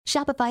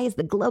Shopify is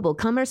the global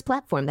commerce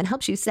platform that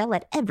helps you sell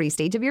at every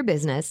stage of your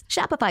business.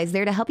 Shopify is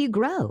there to help you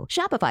grow.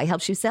 Shopify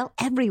helps you sell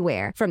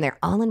everywhere, from their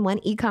all-in-one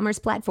e-commerce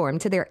platform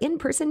to their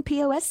in-person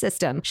POS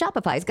system.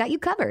 Shopify's got you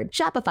covered.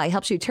 Shopify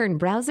helps you turn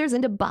browsers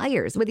into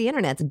buyers with the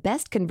internet's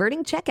best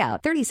converting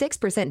checkout,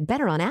 36%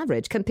 better on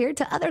average compared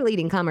to other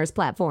leading commerce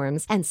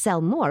platforms, and sell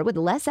more with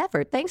less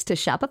effort thanks to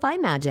Shopify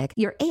Magic,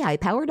 your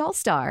AI-powered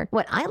all-star.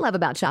 What I love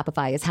about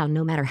Shopify is how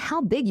no matter how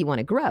big you want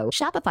to grow,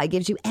 Shopify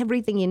gives you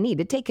everything you need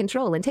to take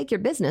control and take your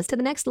business to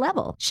the next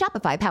level.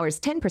 Shopify powers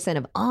 10%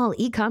 of all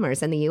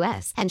e-commerce in the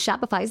U.S., and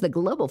Shopify is the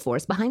global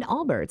force behind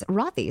Allbirds,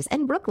 Rothy's,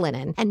 and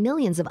Brooklinen, and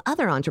millions of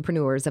other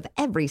entrepreneurs of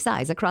every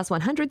size across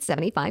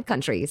 175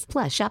 countries.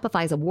 Plus,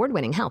 Shopify's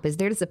award-winning help is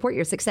there to support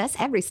your success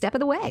every step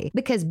of the way.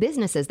 Because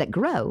businesses that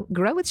grow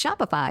with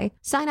Shopify.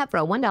 Sign up for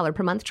a $1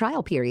 per month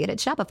trial period at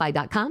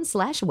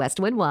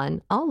shopify.com/Westwood1,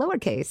 all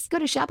lowercase. Go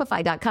to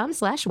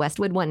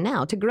shopify.com/Westwood1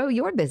 now to grow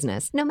your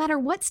business, no matter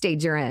what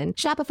stage you're in.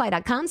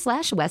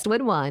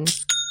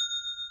 Shopify.com/Westwood1.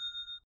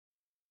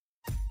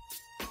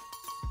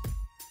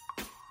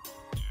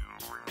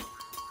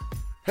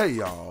 Hey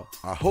y'all,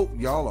 I hope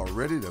y'all are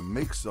ready to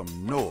make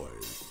some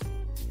noise.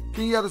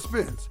 Kenyatta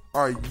Spence,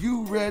 are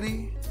you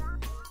ready?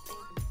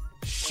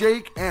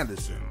 Shake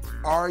Anderson,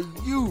 are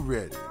you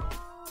ready?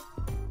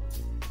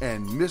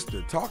 And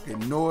Mr. Talking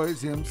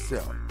Noise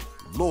himself,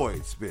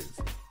 Lloyd Spence,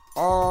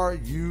 are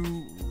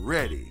you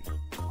ready?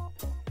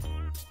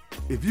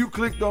 If you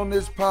clicked on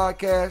this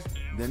podcast,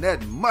 then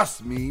that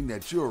must mean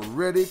that you're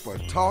ready for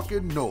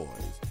Talking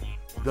Noise,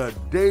 the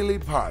daily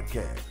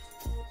podcast.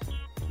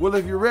 Well,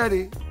 if you're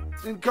ready,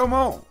 then come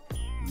on,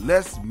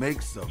 let's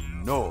make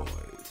some noise.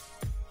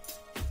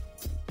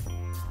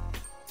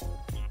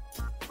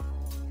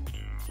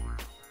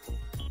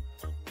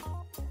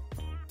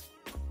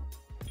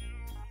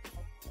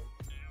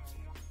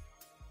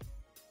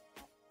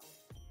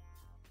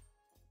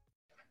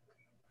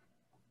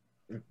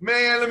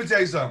 Man, let me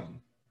tell you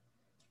something.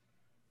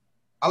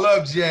 I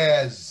love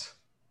jazz.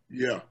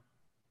 Yeah.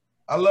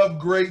 I love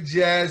great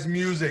jazz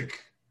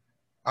music.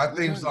 Our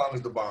theme song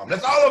is the bomb.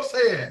 That's all I'm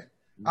saying.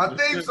 Our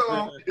theme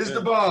song is the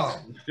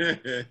bomb.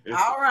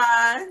 All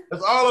right.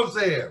 That's all I'm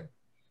saying.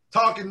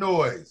 Talking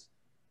Noise.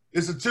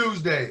 It's a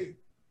Tuesday.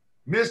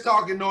 Miss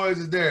Talking Noise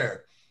is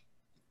there.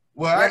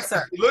 Well, Yes,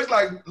 actually, it looks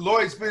like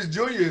Lloyd Spence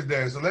Jr. is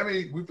there. So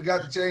we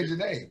forgot to change the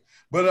name.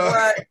 But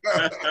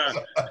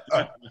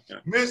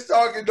Miss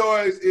Talking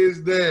Noise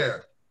is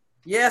there.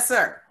 Yes,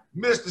 sir.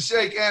 Mr.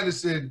 Shake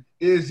Anderson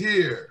is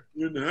here.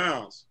 In the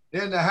house.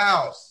 In the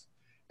house.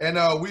 And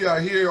we are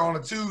here on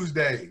a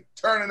Tuesday.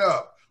 Turn it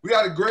up. We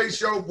got a great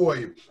show for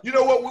you. You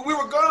know what? We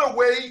were going to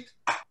wait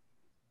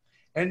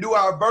and do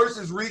our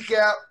versus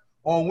recap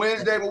on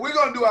Wednesday, but we're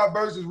going to do our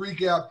versus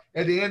recap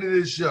at the end of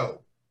this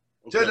show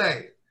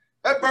today.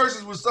 That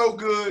versus was so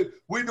good.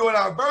 We're doing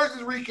our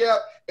versus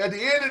recap at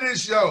the end of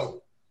this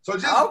show. So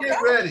just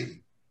get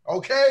ready,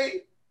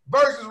 okay?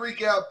 Versus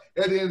recap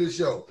at the end of the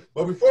show.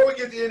 But before we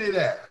get to any of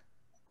that,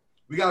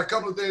 we got a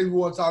couple of things we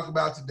want to talk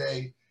about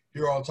today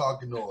here on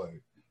Talking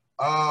Noise.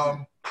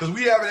 Because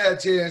we haven't had a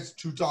chance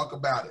to talk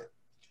about it.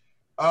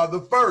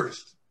 The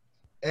first,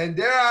 and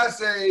dare I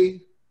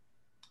say,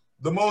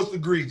 the most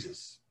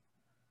egregious.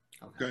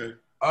 Okay.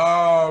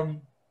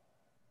 And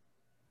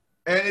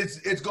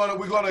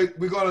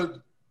we're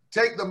gonna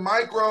take the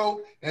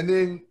micro and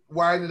then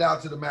widen it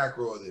out to the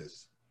macro of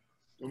this.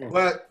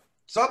 But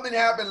something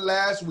happened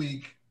last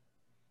week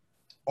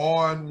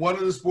on one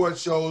of the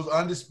sports shows,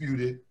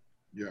 Undisputed,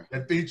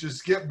 that features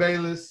Skip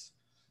Bayless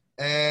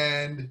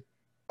and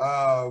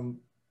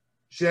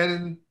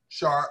Shannon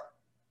Sharp.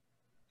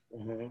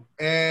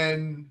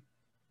 And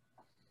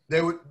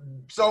they would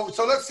so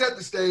let's set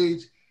the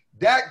stage.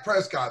 Dak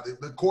Prescott,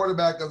 the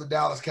quarterback of the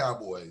Dallas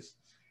Cowboys,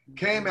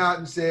 came out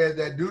and said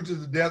that due to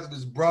the death of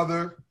his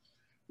brother,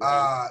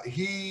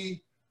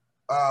 he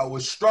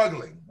was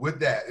struggling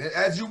with that,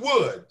 as you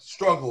would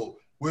struggle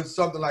with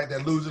something like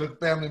that, losing a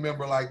family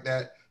member like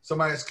that,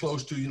 somebody that's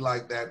close to you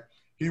like that.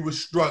 He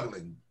was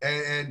struggling,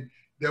 and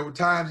there were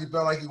times he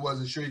felt like he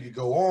wasn't sure he could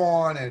go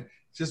on, and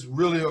just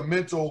really a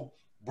mental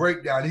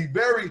breakdown. He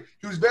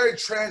was very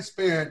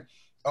transparent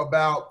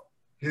about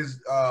his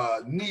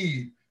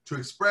need to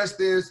express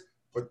this,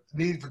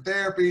 need for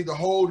therapy, the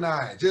whole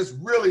nine. Just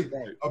really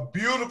a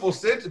beautiful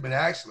sentiment,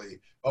 actually,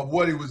 of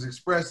what he was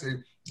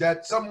expressing,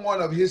 that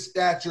someone of his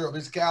stature, of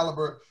his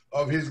caliber,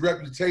 of his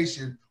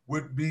reputation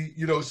would be,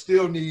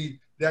 still need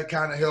that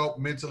kind of help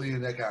mentally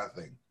and that kind of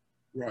thing.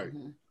 Right.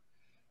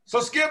 So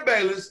Skip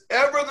Bayless,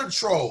 ever the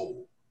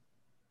troll,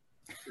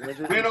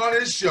 went on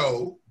his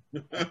show,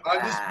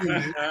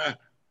 Undisputed,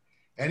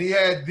 and he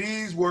had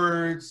these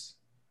words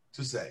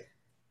to say.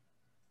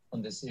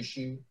 On this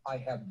issue, I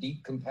have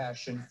deep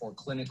compassion for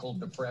clinical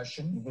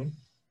depression,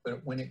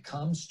 but when it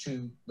comes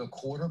to the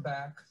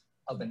quarterback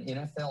of an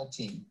NFL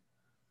team,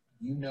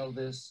 you know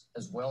this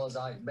as well as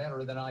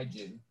better than I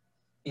do.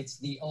 It's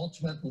the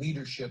ultimate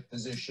leadership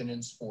position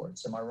in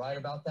sports. Am I right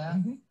about that?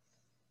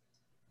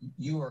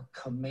 You are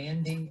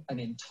commanding an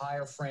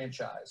entire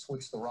franchise.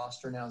 What's the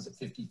roster now? Is it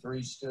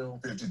 53 still?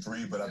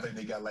 53, but I think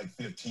they got like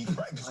 15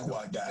 practice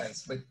squad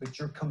guys. But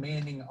you're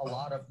commanding a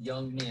lot of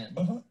young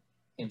men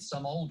and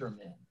some older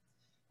men.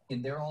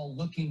 And they're all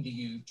looking to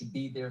you to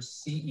be their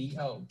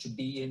CEO, to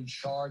be in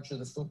charge of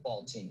the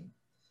football team.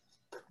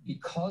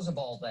 Because of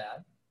all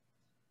that,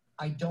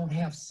 I don't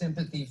have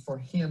sympathy for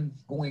him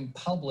going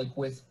public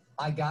with,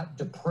 I got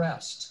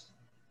depressed.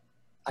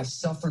 I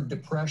suffered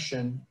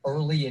depression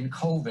early in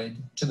COVID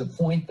to the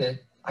point that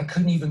I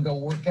couldn't even go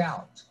work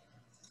out.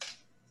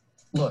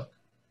 Look,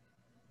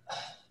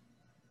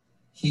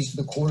 he's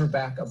the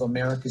quarterback of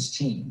America's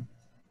team.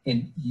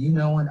 And you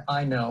know and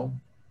I know,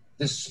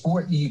 this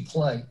sport that you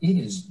play, it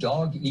is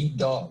dog eat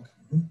dog.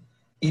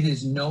 It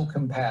is no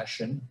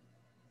compassion,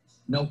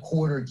 no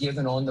quarter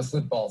given on the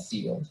football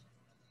field.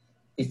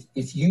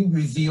 If you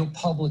reveal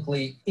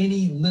publicly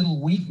any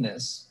little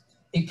weakness,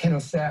 it can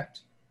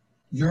affect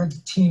your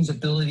team's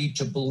ability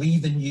to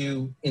believe in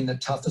you in the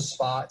toughest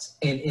spots.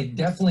 And it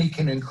definitely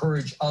can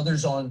encourage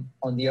others on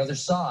the other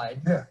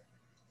side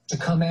to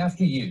come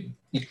after you.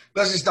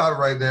 Let's just stop it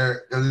right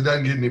there because it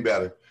doesn't get any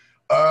better.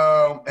 We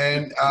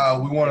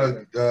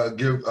want to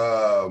give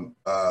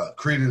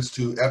credence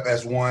to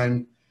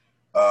FS1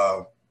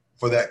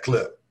 for that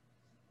clip.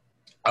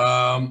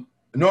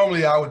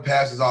 Normally, I would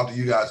pass this off to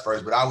you guys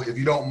first, but if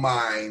you don't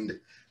mind,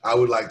 I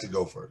would like to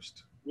go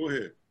first. Go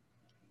ahead.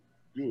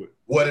 Do it.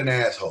 What an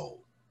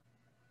asshole.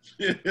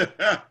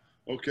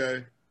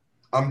 Okay.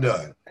 I'm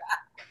done.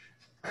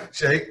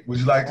 Shake, would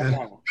you like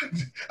to?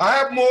 I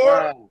have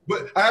more,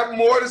 but I have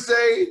more to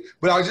say.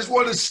 But I just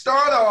want to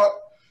start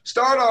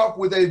off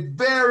with a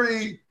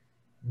very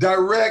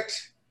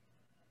direct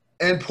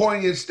and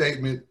poignant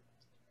statement.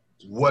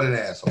 What an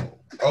asshole.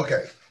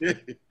 Okay.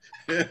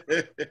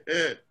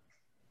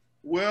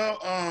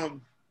 Well,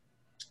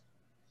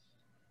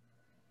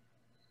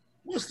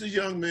 what's the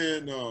young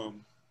man who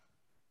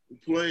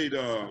played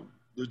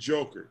the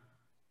Joker?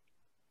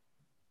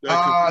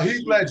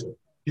 Heath Ledger.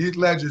 Heath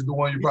Ledger is the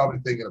one you're probably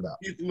thinking about.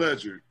 Heath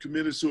Ledger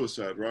committed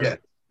suicide, right? Yes.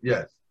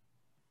 Yes.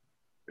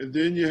 And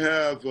then you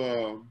have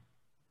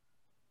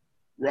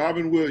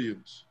Robin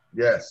Williams.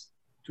 Yes.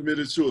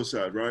 Committed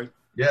suicide, right?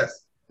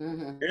 Yes.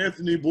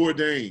 Anthony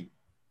Bourdain.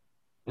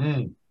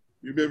 You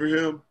remember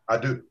him? I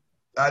do.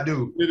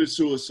 Committed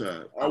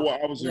suicide. I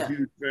was a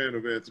huge fan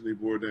of Anthony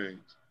Bourdain.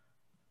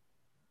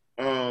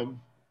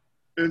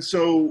 And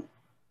so,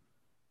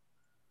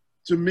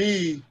 to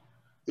me,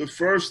 the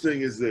first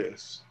thing is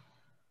this.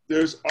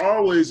 There's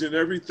always, in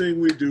everything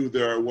we do,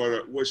 there are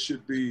what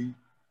should be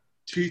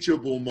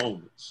teachable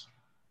moments.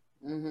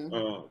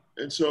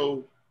 And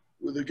so,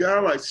 with a guy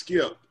like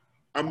Skip,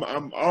 I'm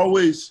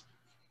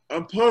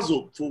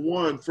puzzled, for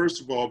one, first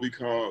of all,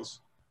 because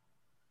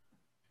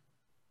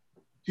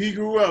he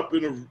grew up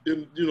in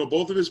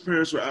both of his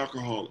parents were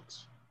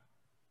alcoholics,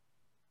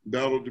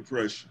 battled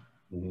depression.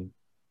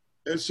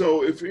 And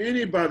so if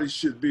anybody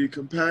should be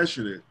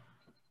compassionate,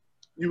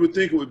 you would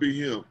think it would be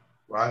him.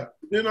 Right.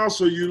 Then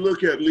also you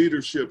look at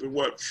leadership and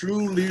what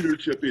true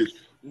leadership is.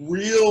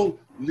 Real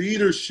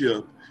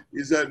leadership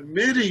is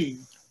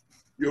admitting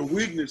your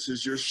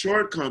weaknesses, your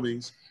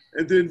shortcomings,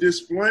 and then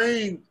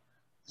displaying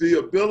the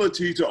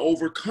ability to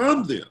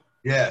overcome them.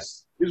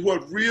 Yes. Is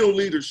what real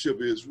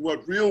leadership is,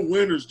 what real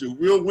winners do.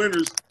 Real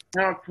winners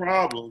have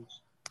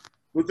problems,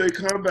 but they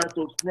combat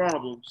those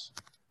problems,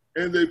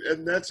 and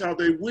that's how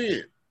they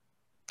win.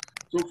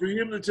 So for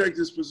him to take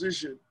this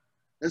position,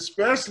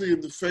 especially in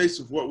the face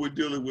of what we're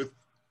dealing with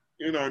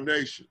in our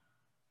nation,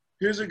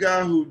 here's a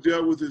guy who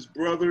dealt with his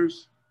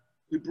brother's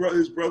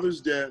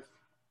death.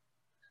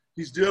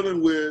 He's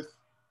dealing with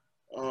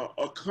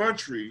a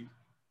country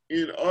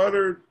in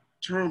utter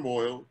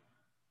turmoil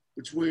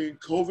between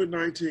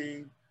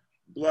COVID-19,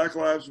 Black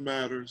Lives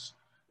Matters,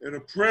 and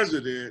a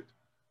president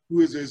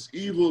who is as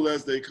evil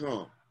as they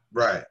come.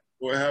 Right.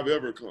 Or have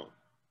ever come.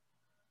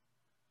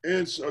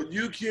 And so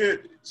you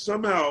can't,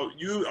 somehow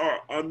you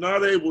are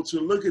not able to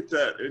look at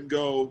that and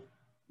go,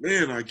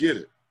 man, I get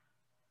it.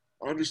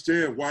 I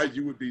understand why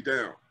you would be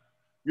down.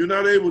 You're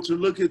not able to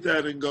look at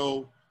that and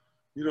go,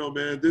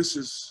 man, this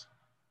is,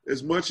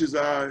 as much as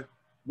I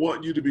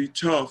want you to be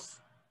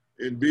tough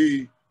and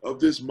be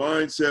of this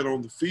mindset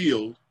on the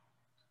field,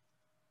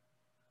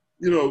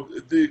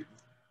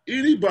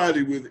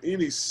 anybody with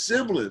any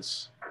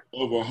semblance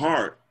of a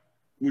heart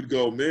would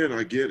go, man,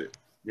 I get it.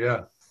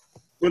 Yeah.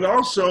 But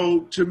also,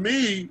 to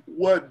me,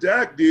 what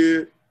Dak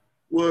did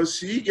was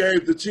he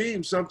gave the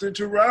team something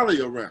to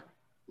rally around.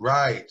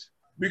 Right.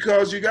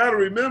 Because you got to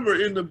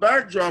remember, in the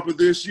backdrop of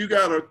this, you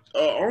got a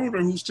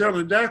owner who's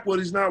telling Dak what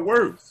he's not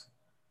worth.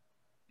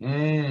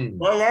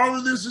 While all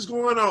of this is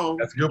going on,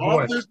 that's a good all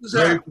point. this is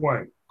Great happening.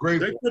 point. Great.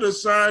 They could have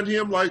signed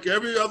him like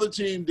every other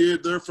team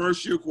did their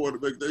first-year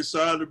quarterback. They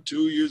signed him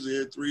 2 years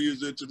in, 3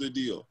 years into the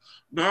deal.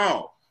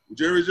 Now,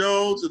 Jerry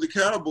Jones and the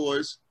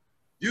Cowboys,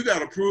 you got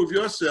to prove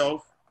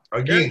yourself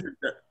again,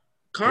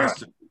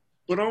 constantly. Right.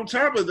 But on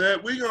top of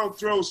that, we're going to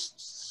throw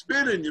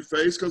spit in your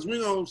face because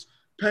we're going to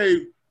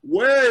pay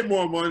way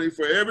more money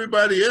for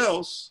everybody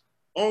else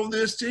on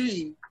this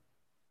team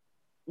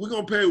we're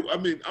going to pay, I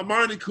mean,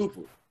 Amari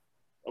Cooper,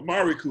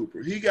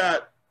 he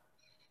got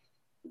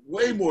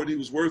way more than he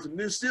was worth and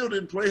then still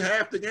didn't play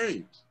half the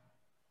games.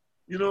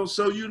 You know,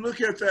 so you look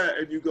at that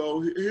and you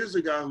go, here's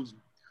a guy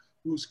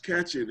who's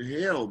catching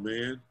hell,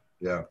 man.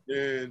 Yeah.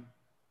 And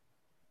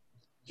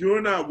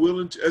you're not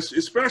willing to,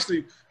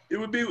 especially, it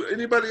would be,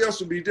 anybody else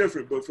would be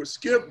different, but for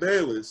Skip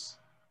Bayless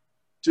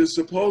to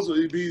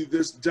supposedly be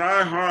this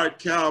diehard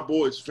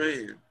Cowboys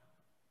fan,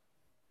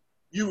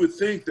 you would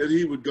think that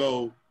he would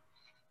go,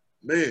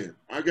 man,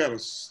 I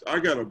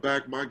gotta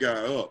back my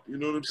guy up. You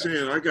know what I'm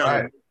saying? I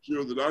gotta make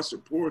sure that I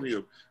support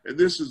him. And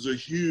this is a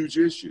huge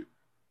issue.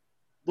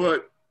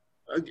 But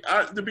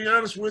to be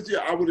honest with you,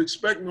 I would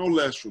expect no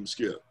less from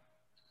Skip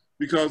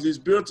because he's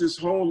built his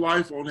whole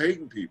life on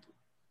hating people.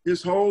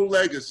 His whole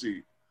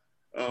legacy,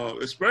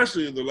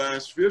 especially in the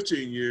last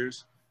 15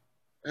 years,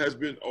 has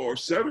been, or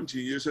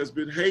 17 years, has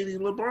been hating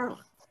LeBron.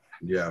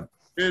 Yeah.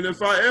 And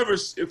if I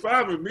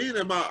ever meet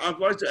him, I'd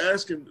like to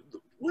ask him,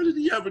 what did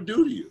he ever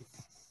do to you?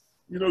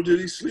 You know, did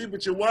he sleep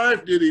with your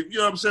wife? Did he, you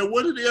know what I'm saying?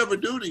 What did he ever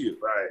do to you?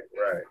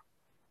 Right.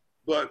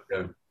 But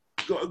yeah.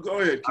 Go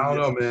ahead. I don't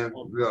know, man.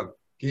 Yeah.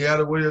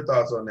 Kiana, what are your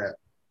thoughts on that?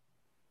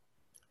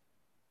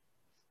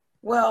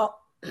 Well,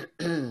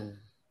 when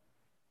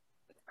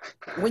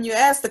you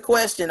asked the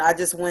question, I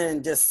just went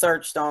and just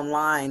searched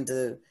online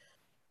to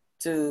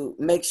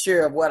make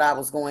sure of what I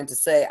was going to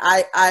say.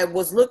 I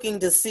was looking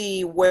to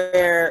see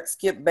where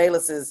Skip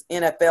Bayless's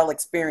NFL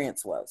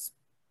experience was.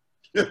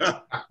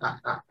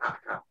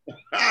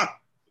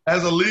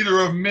 As a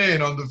leader of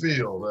men on the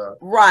field.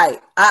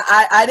 Right.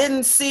 I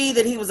didn't see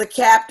that he was a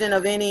captain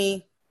of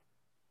any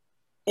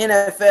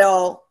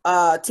NFL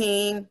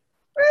team.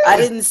 Really? I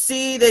didn't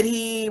see that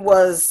he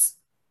was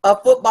a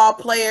football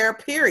player,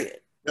 period.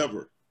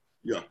 Never.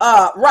 Yeah.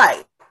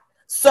 Right.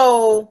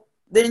 So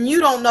then you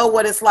don't know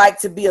what it's like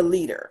to be a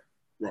leader.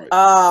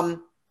 Right.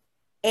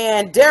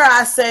 And dare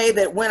I say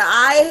that when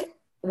I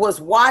was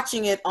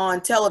watching it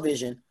on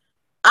television,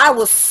 I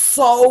was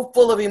so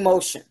full of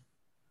emotion.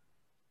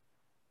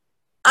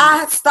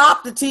 I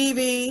stopped the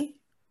TV,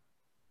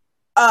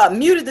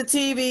 muted the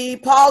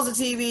TV, paused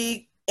the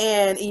TV,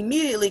 and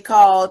immediately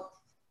called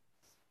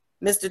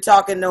Mr.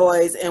 Talking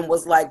Noise and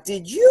was like,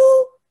 did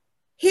you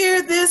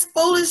hear this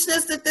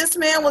foolishness that this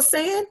man was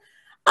saying?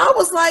 I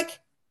was like,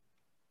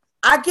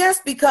 I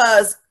guess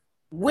because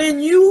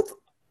when you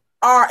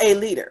are a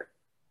leader,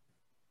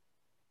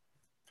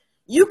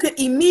 you could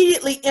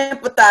immediately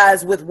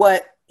empathize with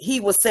what he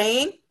was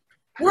saying.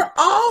 We've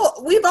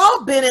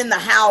all been in the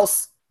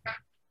house,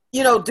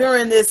 you know,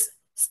 during this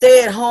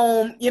stay at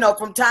home, you know,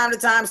 from time to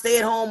time, stay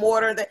at home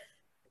order that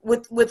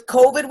with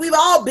COVID, we've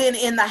all been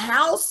in the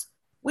house.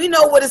 We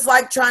know what it's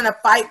like trying to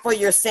fight for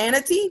your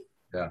sanity.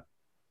 Yeah.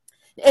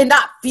 And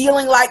not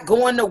feeling like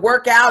going to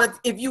work out.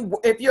 If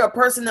you're a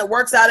person that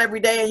works out every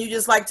day and you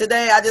just like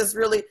today,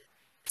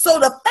 so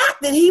the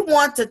fact that he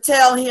wants to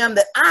tell him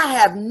that I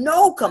have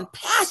no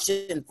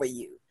compassion for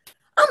you.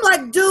 I'm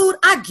like, dude,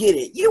 I get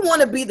it. You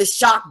want to be the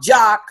shock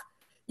jock.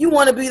 You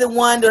want to be the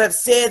one to have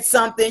said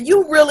something.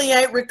 You really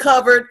ain't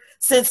recovered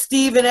since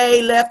Stephen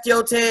A. left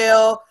your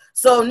tail.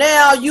 So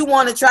now you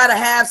want to try to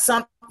have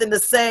something to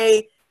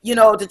say, you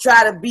know, to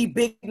try to be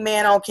big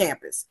man on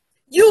campus.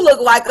 You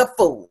look like a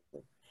fool.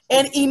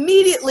 And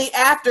immediately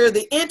after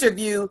the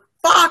interview,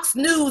 Fox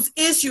News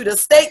issued a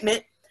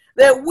statement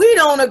that we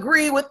don't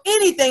agree with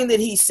anything that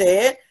he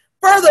said.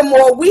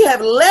 Furthermore, we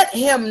have let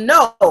him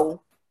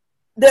know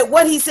that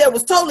what he said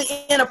was totally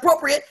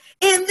inappropriate.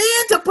 And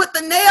then to put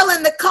the nail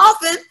in the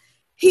coffin,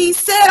 he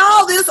said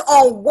all this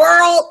on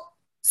World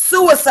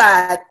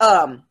Suicide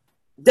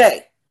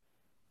Day.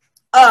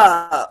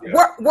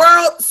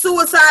 World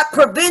Suicide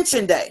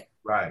Prevention Day.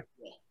 Right.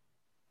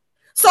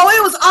 So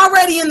it was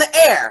already in the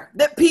air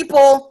that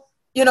people,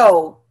 you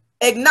know,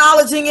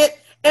 acknowledging it.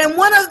 And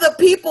one of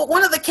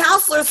the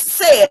counselors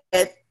said,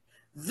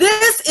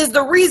 this is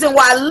the reason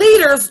why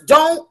leaders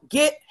don't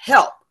get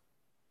help.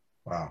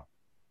 Wow.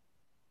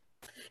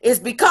 It's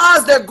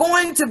because they're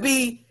going to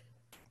be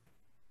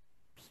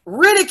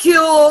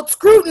ridiculed,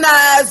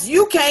 scrutinized.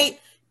 You can't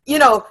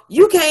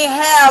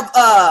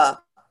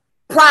have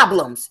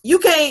problems. You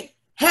can't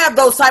have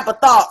those type of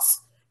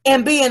thoughts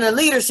and be in a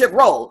leadership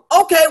role.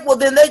 Okay, well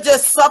then they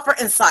just suffer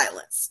in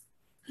silence.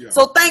 Yeah.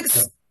 So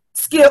thanks,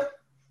 Skip.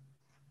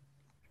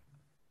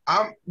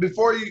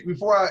 Before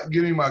I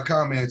give you my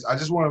comments, I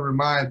just want to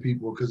remind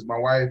people, because my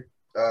wife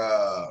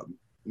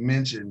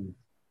mentioned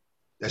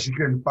that she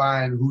couldn't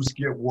find who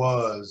Skip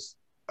was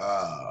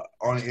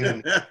on the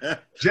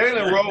internet.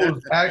 Jalen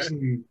Rose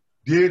actually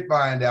did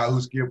find out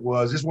who Skip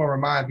was. Just want to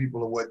remind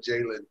people of what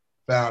Jalen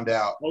found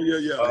out. Oh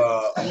yeah.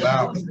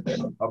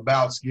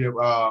 About Skip.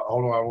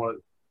 Hold on, I want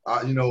to.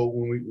 You know,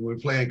 when we're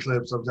playing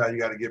clips, sometimes you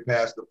got to get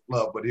past the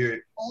fluff. But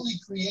here, only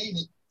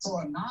created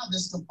for a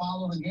novice to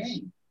follow the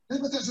game.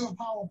 Just because you're a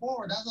power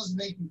forward, that doesn't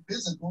make you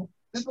physical.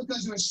 Just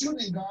because you're a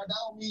shooting guard, that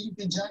don't mean you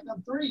can jack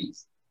up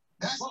threes.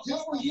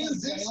 What were you,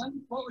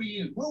 Jalen? What were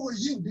you? What were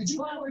you? Did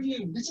you average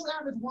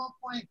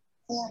 1.4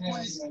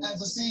 points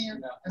as a senior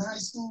in high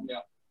school?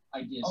 Yeah.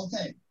 I did.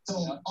 Okay,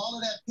 so all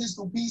of that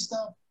Pistol P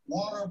stuff,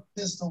 Water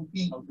Pistol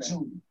P Jr.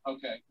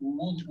 Okay.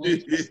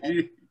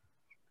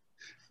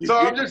 So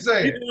I'm just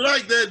saying. He didn't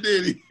like that,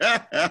 did he?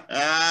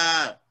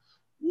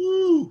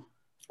 Woo.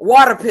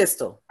 Water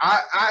Pistol.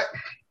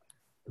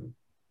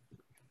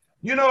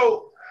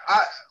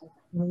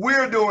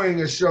 We're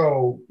doing a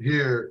show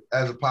here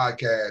as a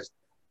podcast,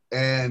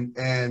 and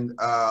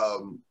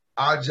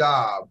our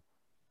job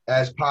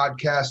as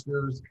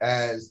podcasters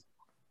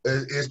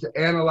is to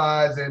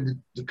analyze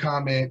and to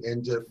comment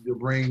and to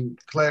bring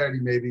clarity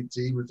maybe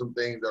to even some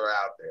things that are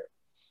out there.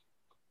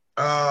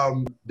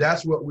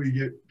 That's what we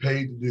get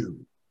paid to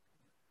do.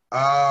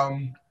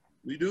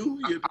 We do?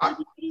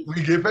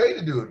 We get paid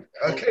to do it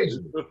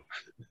occasionally.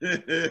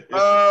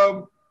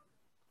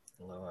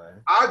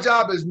 Our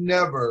job is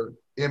never,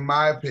 in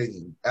my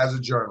opinion, as a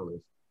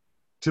journalist,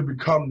 to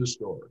become the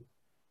story.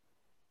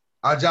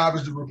 Our job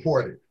is to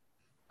report it.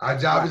 Our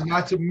job is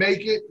not to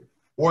make it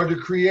or to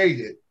create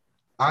it.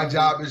 Our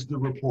job is to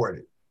report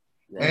it.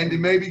 And to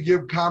maybe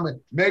give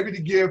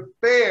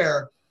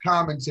fair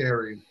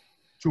commentary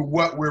to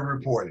what we're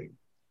reporting.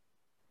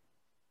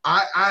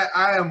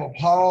 I am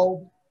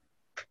appalled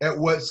at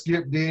what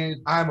Skip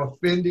did. I'm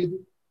offended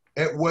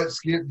at what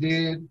Skip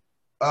did.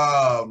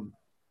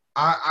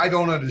 I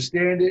don't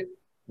understand it,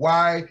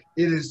 why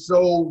it is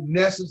so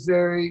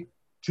necessary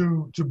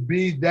to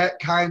be that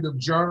kind of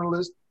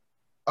journalist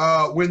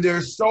when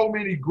there's so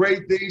many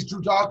great things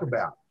to talk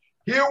about.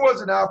 Here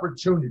was an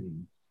opportunity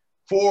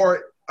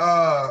for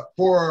a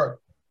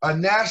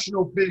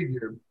national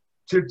figure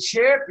to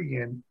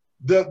champion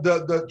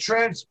the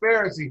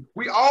transparency.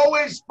 We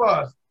always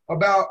fuss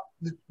about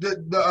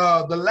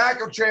the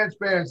lack of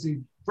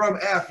transparency from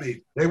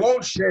athletes. They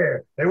won't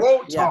share. They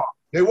won't talk.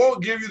 They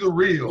won't give you the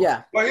real.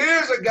 Yeah. But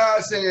here's a guy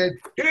saying,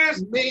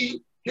 here's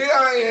me. Here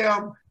I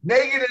am,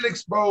 naked and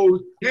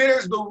exposed.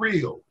 Here's the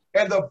real.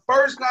 And the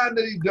first time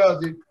that he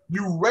does it,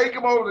 you rake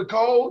him over the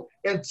coals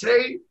and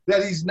say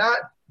that he's not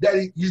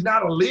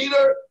a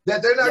leader,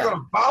 that they're not going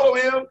to follow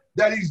him,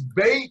 that he's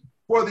bait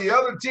for the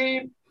other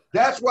team.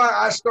 That's why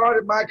I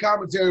started my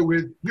commentary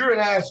with, you're an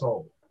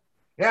asshole.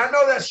 And I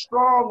know that's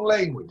strong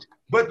language,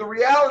 but the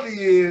reality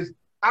is,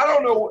 I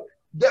don't know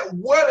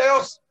what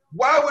else.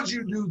 Why would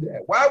you do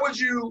that? Why would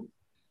you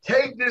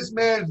take this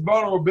man's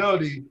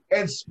vulnerability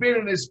and spit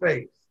in his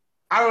face?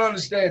 I don't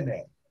understand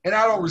that. And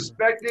I don't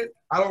respect it.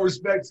 I don't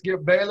respect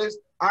Skip Bayless.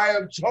 I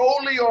am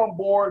totally on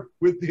board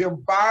with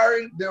them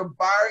firing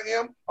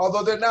him,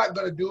 although they're not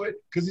going to do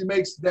it because he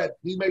makes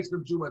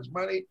them too much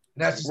money. And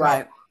that's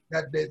right.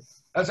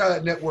 That's how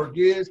that network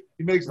is.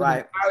 He makes them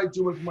entirely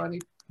too much money.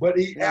 But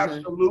he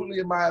absolutely,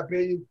 in my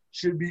opinion,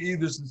 should be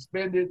either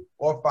suspended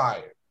or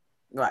fired.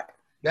 Right.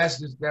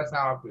 That's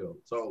how I feel.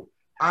 So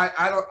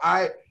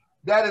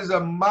that is a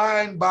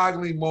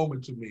mind-boggling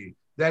moment to me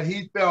that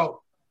he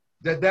felt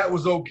that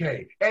was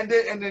okay. And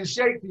then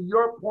Shake, to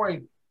your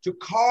point, to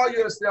call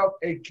yourself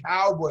a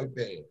Cowboy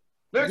fan.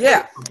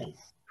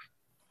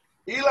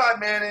 Eli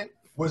Manning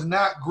was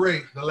not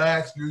great the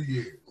last few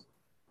years.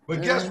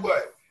 But guess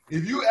what?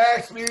 If you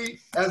ask me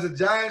as a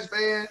Giants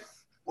fan,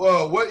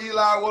 well, what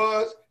Eli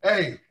was,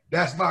 hey,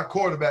 that's my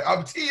quarterback.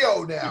 I'm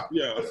T.O. now.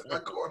 Yeah. That's my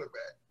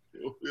quarterback.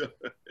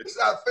 It's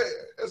not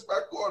fair. That's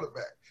my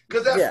quarterback.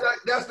 Because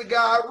that's the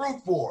guy I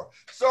root for.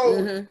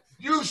 So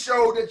you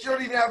show that you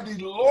don't even have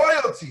the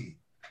loyalty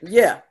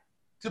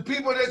to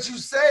people that you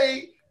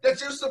say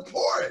that you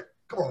support.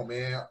 Come on,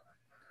 man.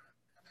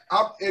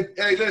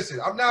 Hey, listen,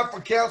 I'm not for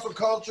cancel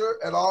culture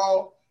at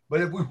all,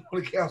 but if we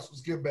want to cancel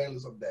Skip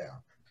Bayless, I'm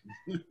down.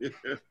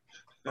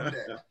 I'm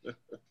down.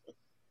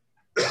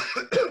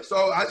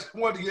 So I just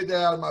wanted to get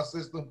that out of my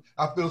system.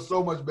 I feel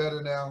so much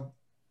better now.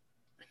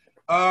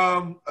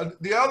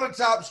 The other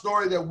top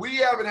story that we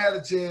haven't had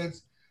a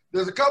chance,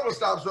 there's a couple of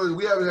top stories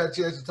we haven't had a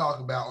chance to talk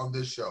about on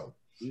this show.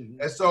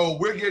 And so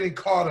we're getting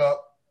caught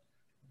up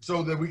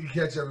so that we can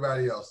catch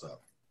everybody else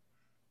up.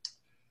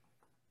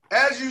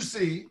 As you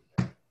see,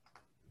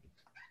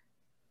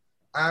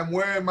 I'm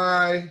wearing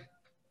my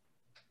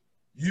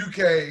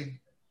UK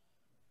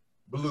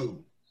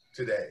blue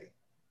today,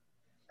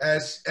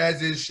 as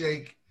is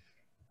Shake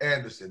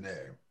Anderson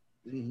there.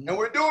 And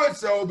we're doing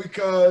so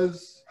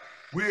because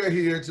we are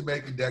here to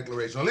make a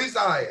declaration. At least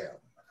I am.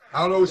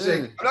 I don't know what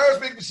Shake. I'm not going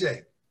to speak for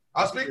Shake.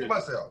 I'll speak for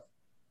myself.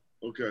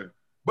 Okay.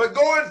 But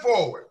going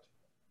forward,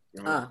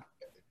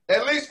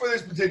 at least for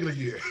this particular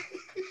year,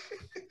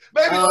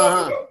 maybe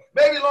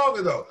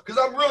longer though, because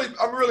I'm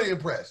really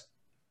impressed.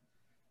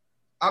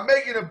 I'm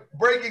making a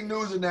breaking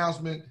news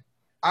announcement.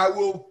 I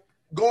will,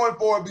 going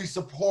forward, be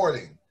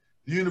supporting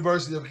the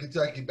University of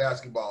Kentucky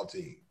basketball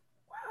team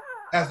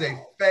as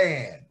a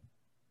fan.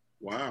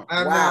 Wow.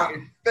 I'm now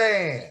a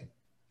fan.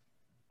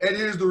 And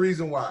here's the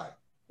reason why.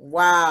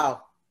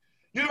 Wow.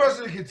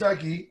 University of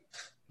Kentucky,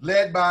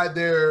 led by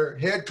their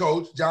head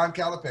coach, John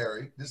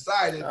Calipari,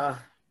 decided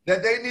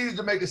that they needed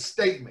to make a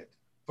statement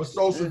for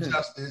social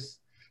justice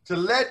to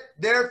let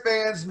their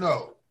fans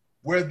know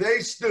where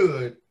they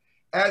stood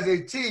as a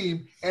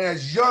team and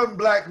as young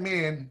black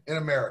men in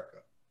America.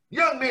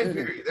 Young men,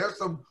 period. There's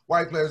some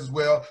white players as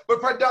well, but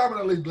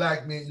predominantly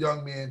black men,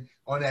 young men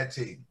on that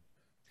team.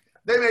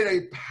 They made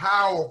a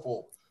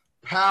powerful,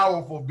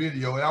 powerful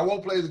video, and I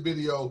won't play the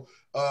video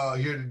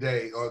here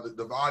today, or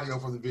the audio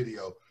from the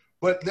video,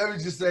 but let me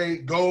just say,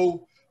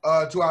 go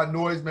to our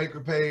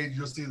Noisemaker page.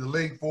 You'll see the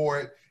link for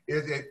it.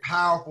 It's a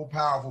powerful,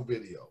 powerful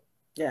video.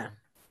 Yeah.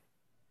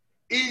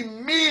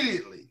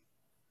 Immediately,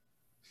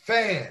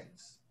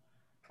 fans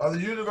of the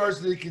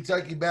University of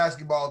Kentucky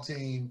basketball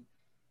team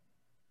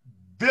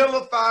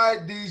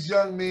vilified these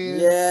young men,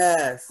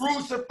 yes,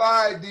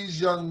 crucified these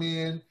young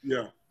men,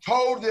 Yeah.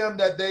 told them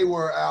that they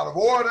were out of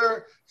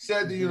order,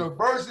 said the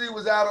university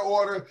was out of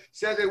order,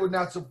 said they would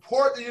not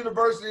support the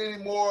university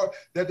anymore,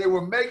 that they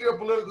were making a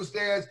political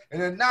stance,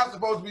 and they're not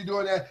supposed to be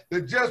doing that.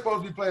 They're just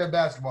supposed to be playing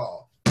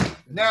basketball.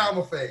 Now I'm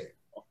a fan.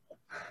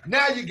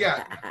 Now you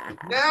got me.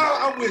 Now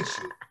I'm with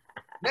you.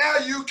 Now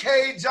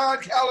UK, John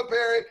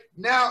Calipari,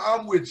 now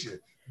I'm with you.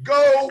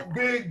 Go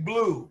Big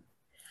Blue.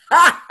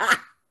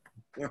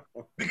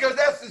 Because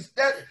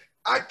that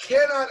I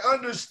cannot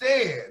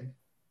understand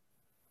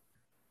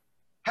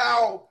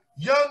how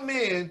young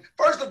men,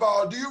 first of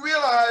all, do you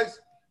realize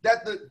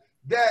that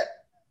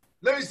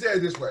let me say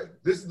it this way.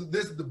 This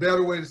is the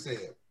better way to say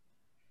it.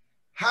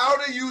 How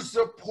do you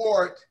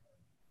support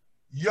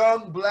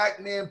young black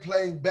men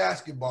playing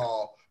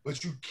basketball,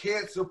 but you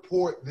can't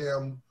support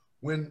them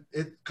when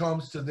it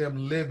comes to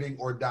them living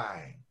or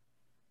dying?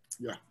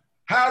 Yeah.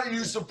 How do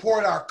you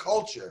support our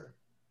culture,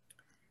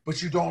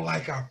 but you don't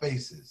like our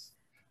faces?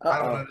 I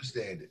don't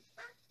understand it.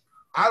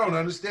 I don't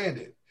understand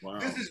it. Wow.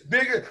 This is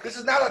bigger. This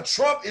is not a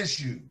Trump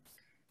issue.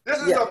 This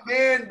is a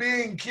man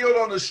being killed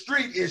on the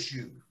street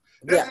issue.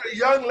 This is a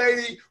young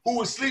lady who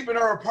was sleeping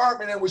in her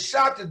apartment and was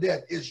shot to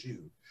death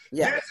issue.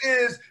 Yeah. This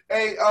is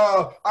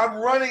I'm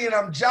running and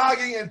I'm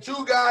jogging and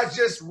two guys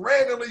just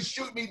randomly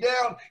shoot me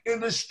down in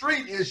the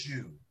street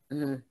issue.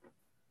 Mm-hmm.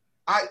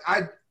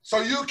 So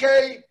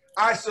UK,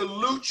 I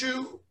salute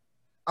you.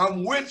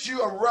 I'm with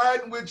you. I'm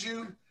riding with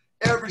you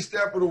every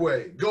step of the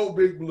way. Go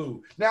Big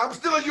Blue. Now, I'm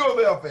still a U of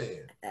L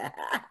fan,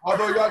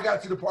 although y'all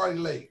got to the party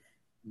late.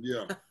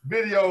 Yeah.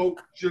 Video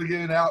should have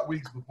gotten out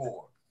weeks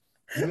before.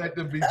 You let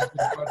them be just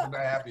not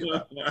happy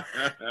about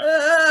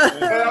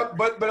it.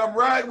 But I'm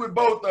riding with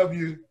both of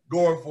you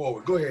going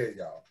forward. Go ahead,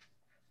 y'all.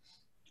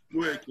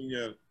 Go ahead,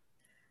 Kenyatta.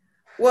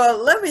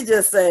 Well, let me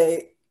just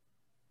say,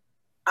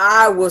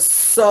 I was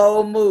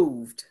so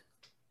moved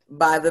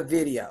by the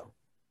video.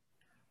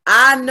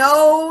 I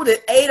know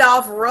that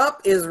Adolph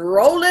Rupp is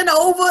rolling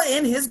over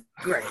in his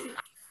grave.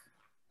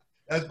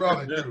 That's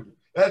probably true.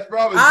 That's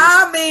probably true.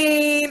 I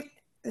mean,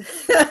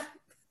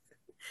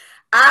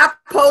 I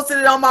posted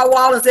it on my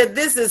wall and said,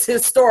 this is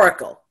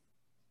historical.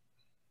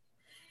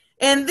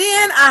 And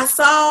then I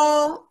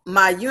saw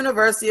my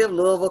University of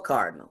Louisville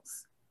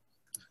Cardinals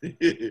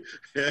with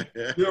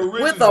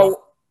a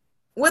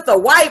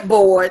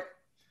whiteboard,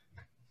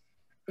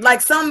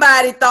 like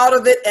somebody thought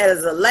of it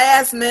as a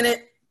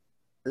last-minute,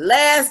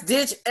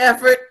 last-ditch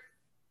effort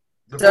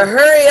to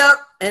hurry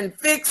up and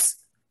fix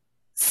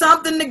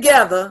something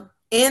together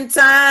in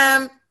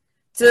time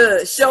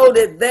to show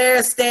that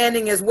they're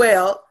standing as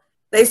well.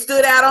 They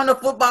stood out on the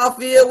football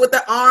field with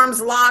their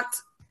arms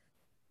locked,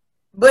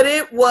 but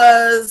it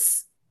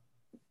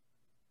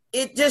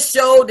just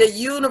showed that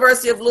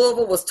University of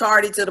Louisville was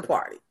tardy to the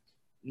party.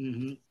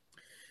 Mm-hmm.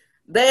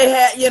 They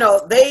had,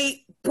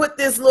 they put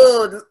this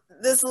little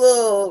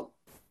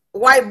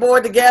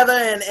whiteboard together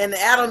and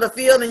out on the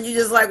field, and you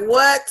just like,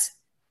 what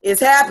is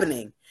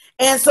happening?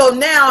 And so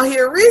now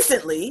here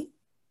recently,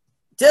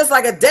 just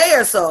like a day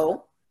or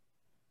so,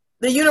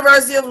 the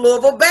University of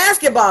Louisville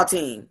basketball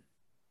team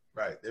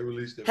they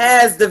released it.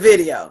 has a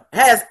video.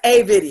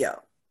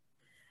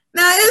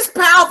 Now it's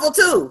powerful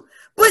too,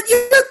 but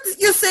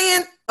you're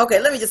saying,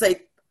 okay, let me just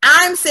say,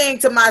 I'm saying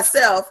to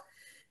myself,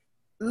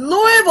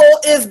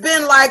 Louisville has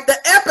been like the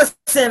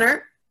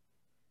epicenter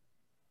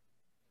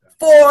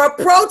for a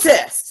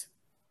protest.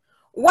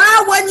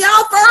 Why wasn't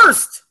y'all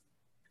first?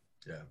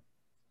 Yeah.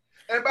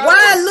 And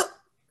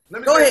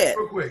let me go say ahead.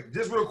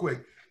 Real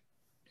quick.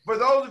 For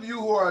those of you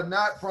who are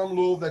not from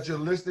Louisville, that you're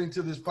listening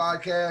to this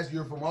podcast,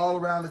 you're from all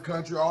around the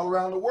country, all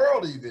around the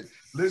world even,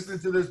 listening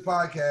to this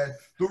podcast.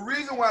 The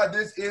reason why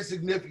this is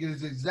significant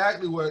is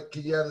exactly what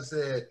Kenyatta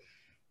said.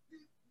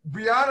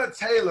 Breonna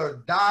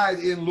Taylor died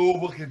in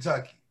Louisville,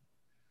 Kentucky.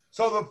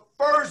 So the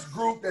first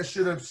group that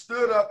should have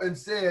stood up and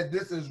said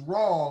this is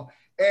wrong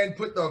and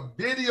put the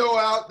video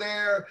out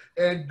there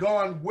and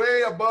gone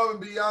way above and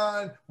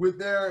beyond with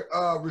their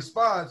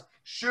response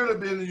should have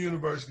been the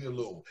University of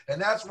Louisville.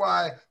 And that's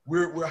why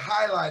we're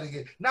highlighting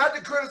it. Not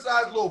to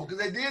criticize Louisville,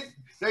 because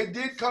they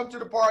did come to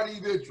the party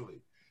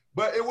eventually.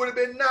 But it would have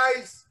been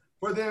nice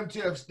for them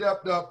to have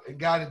stepped up and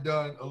got it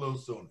done a little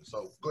sooner.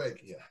 So go ahead,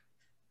 Kia.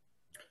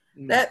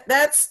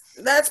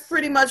 That's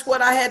pretty much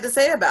what I had to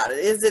say about it.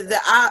 Is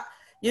that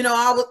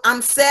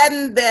I'm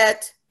saddened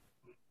that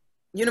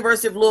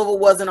University of Louisville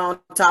wasn't on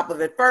top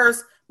of it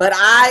first, but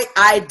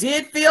I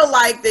did feel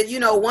like that,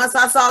 once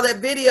I saw that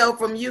video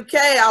from UK,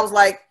 I was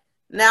like,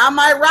 now I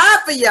might ride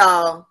for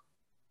y'all.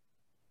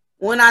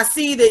 when I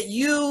see that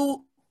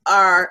you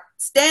are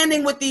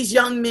standing with these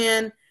young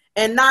men,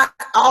 and not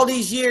all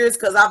these years,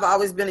 because I've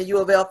always been a U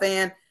of L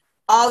fan,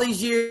 all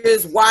these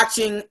years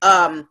watching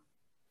them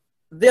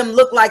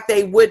look like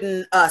they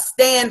wouldn't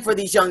stand for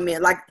these young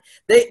men. Like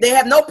they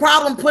have no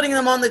problem putting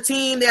them on the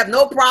team. They have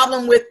no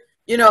problem with,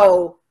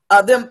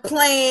 them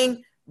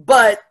playing,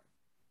 but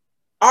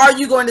are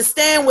you going to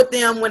stand with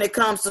them when it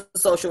comes to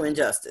social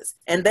injustice?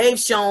 And they've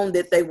shown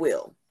that they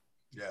will.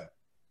 Yeah.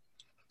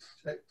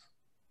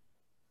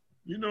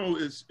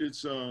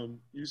 It's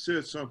you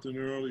said something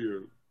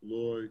earlier,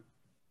 Lloyd,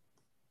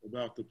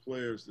 about the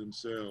players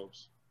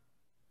themselves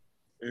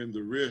and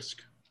the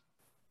risk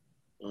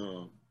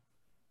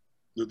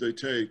that they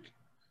take.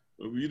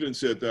 You didn't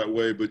say it that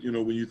way, but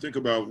when you think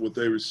about what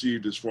they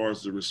received as far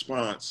as the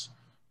response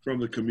from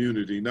the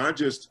community, not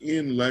just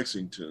in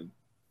Lexington,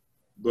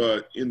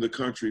 but in the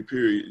country,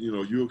 period.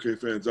 UK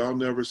fans, I'll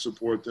never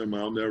support them.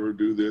 I'll never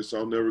do this.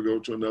 I'll never go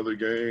to another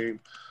game.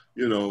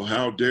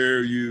 How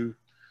dare you?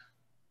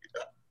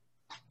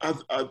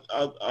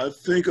 I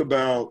think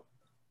about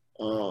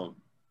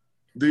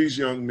these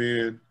young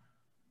men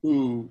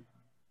who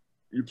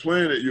you're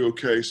playing at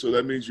UK, so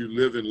that means you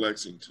live in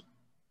Lexington.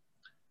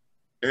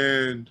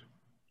 And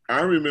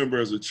I remember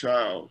as a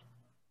child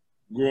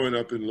growing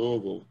up in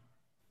Louisville,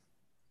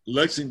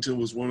 Lexington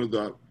was one of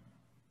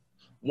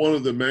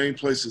the main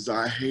places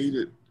I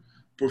hated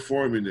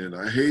performing in.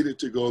 I hated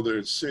to go there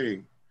and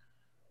sing.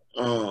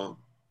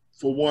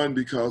 For one,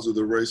 because of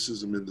the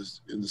racism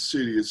in the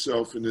city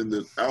itself and in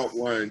the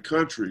outlying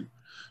country,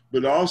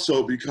 but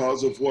also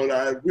because of what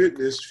I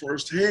witnessed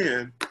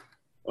firsthand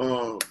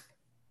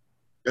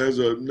as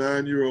a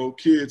 9-year-old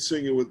kid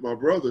singing with my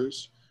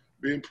brothers,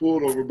 being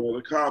pulled over by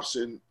the cops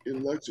in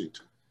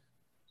Lexington.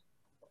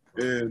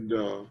 And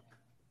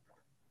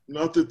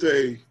not that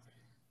they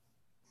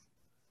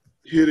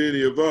hit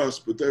any of us,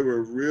 but they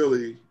were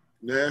really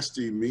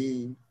nasty,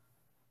 mean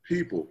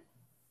people.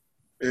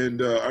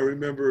 And I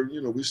remember,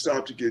 we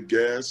stopped to get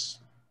gas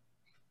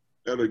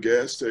at a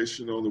gas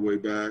station on the way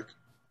back.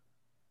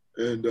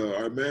 And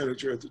our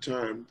manager at the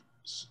time,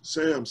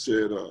 Sam,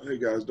 said, hey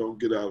guys, don't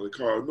get out of the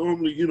car.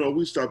 Normally,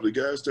 we stop at the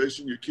gas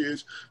station, your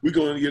kids, we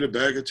go in and get a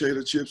bag of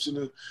potato chips and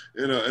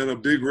a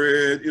Big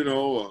Red,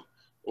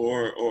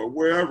 or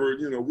wherever,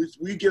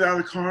 we get out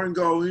of the car and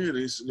go in. And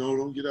he said, no,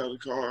 don't get out of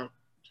the car.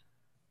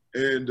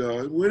 And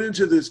went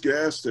into this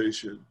gas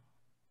station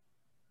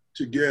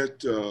to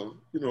get, to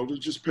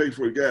just pay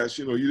for gas.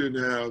 You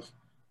didn't have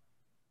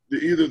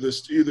either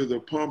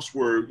the pumps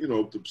were,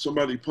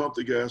 somebody pumped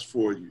the gas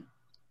for you.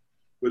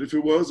 But if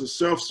it was a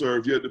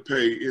self-serve, you had to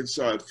pay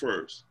inside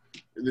first,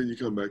 and then you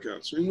come back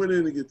out. So he went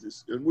in to get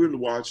this, and we're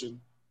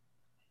watching.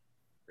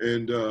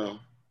 And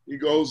he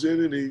goes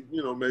in, and he,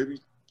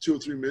 maybe 2 or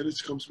 3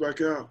 minutes, comes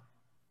back out.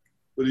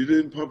 But he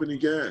didn't pump any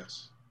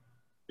gas,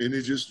 and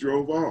he just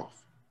drove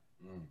off.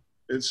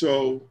 And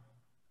so,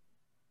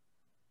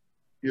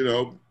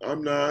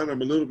 I'm 9,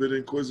 I'm a little bit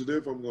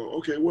inquisitive. I'm going,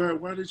 okay,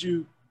 why did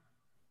you,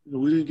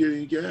 we didn't get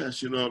any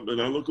gas, and I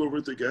look over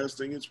at the gas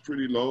thing, it's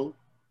pretty low.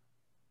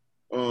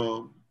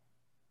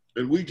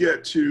 And we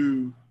get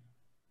to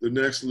the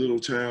next little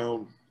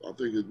town, I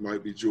think it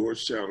might be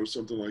Georgetown or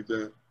something like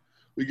that.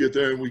 We get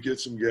there and we get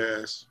some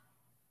gas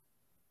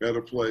at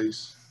a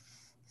place.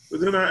 But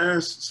then I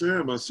asked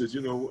Sam, I said,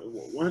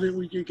 why didn't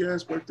we get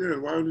gas back there?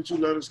 And why didn't you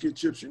let us get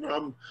chips?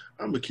 I'm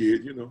a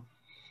kid,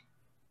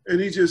 And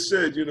he just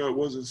said, it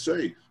wasn't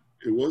safe.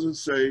 It wasn't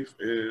safe,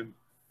 and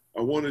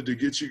I wanted to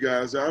get you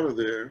guys out of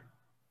there.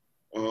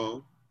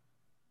 And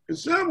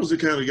Sam was the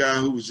kind of guy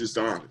who was just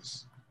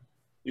honest.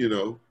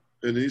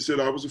 And he said,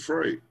 I was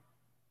afraid.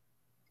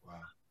 Wow.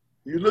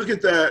 You look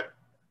at that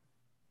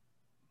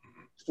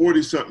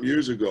 40-something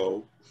years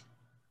ago,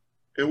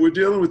 and we're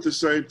dealing with the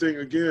same thing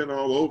again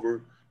all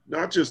over,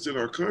 not just in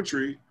our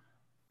country,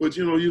 but,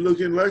 you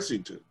look in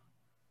Lexington.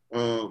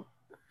 And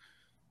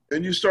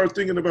you start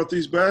thinking about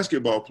these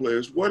basketball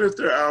players. What if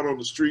they're out on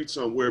the street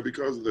somewhere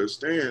because of their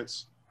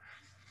stance?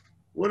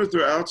 What if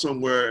they're out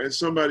somewhere and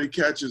somebody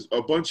catches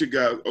a bunch of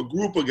guys, a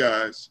group of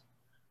guys,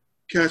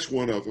 catch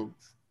one of them,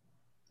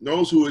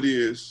 knows who it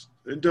is,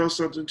 and does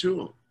something to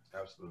them?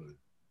 Absolutely.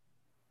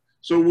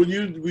 So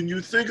when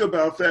you think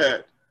about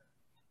that,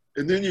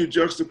 and then you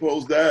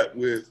juxtapose that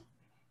with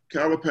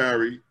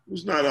Calipari,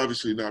 who's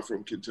obviously not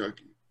from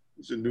Kentucky,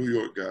 he's a New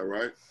York guy,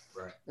 right?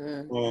 Right.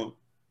 Mm-hmm.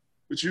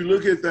 But you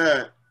look at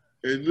that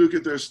and look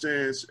at their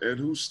stance and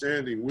who's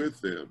standing with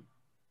them.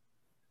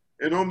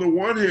 And on the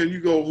one hand, you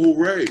go,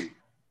 hooray.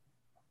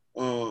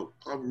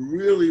 I'm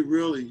really,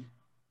 really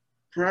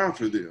proud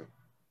for them.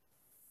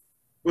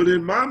 But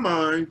in my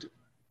mind,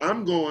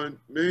 I'm going,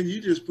 man,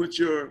 you just put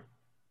yourself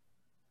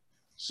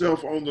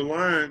on the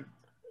line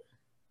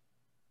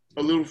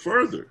a little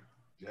further.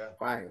 Yeah.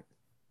 Right.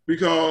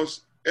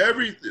 Because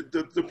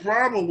the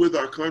problem with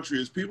our country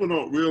is people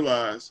don't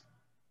realize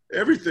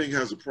everything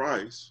has a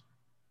price.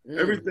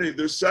 Everything,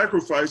 there's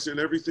sacrifice in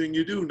everything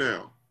you do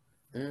now.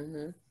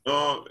 Mm-hmm.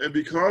 And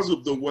because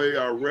of the way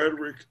our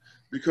rhetoric,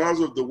 because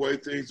of the way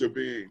things are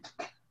being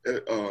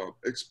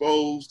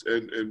exposed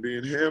and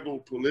being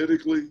handled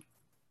politically,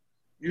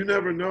 you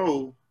never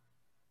know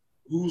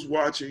who's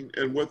watching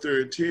and what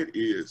their intent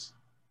is.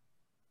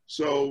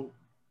 So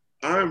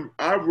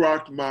I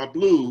rocked my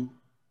blue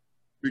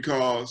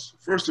because,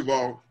 first of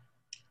all,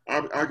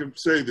 I can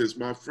say this,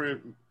 my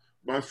friend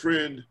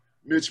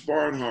Mitch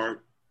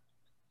Barnhart,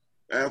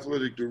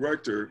 athletic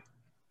director,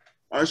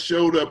 I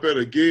showed up at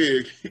a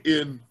gig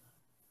in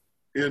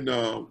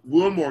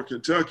Wilmore,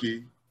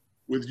 Kentucky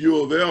with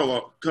U of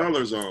L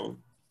colors on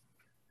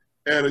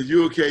at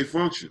a UK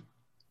function.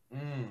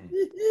 And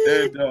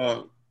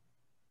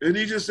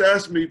he just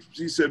asked me,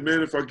 he said,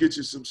 man, if I get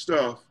you some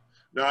stuff.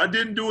 Now, I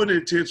didn't do it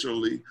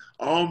intentionally.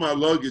 All my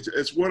luggage,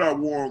 it's what I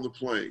wore on the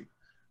plane.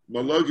 My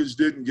luggage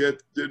didn't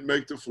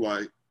make the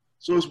flight,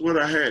 so it's what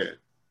I had.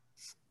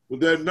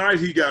 But that night,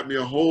 he got me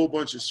a whole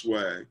bunch of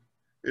swag.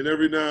 And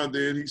every now and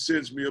then, he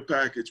sends me a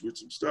package with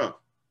some stuff.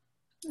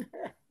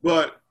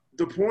 But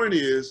the point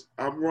is,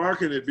 I'm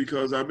rocking it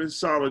because I'm in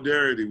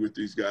solidarity with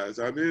these guys.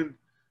 I'm in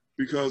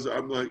because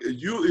I'm like,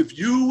 if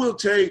you will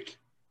take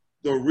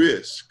the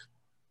risk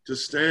to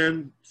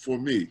stand for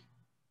me,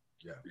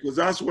 because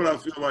that's what I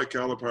feel like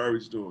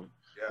Calipari's doing.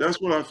 That's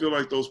what I feel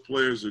like those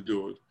players are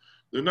doing.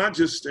 They're not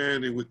just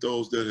standing with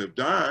those that have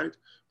died,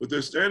 but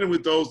they're standing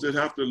with those that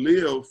have to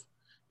live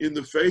in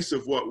the face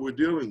of what we're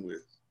dealing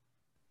with.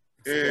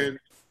 And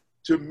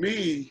to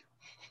me,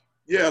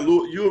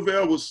 U of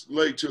L was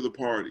late to the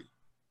party.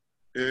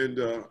 And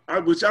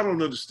which I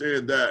don't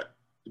understand that,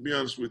 to be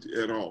honest with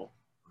you, at all.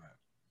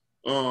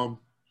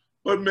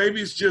 But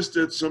maybe it's just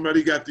that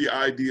somebody got the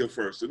idea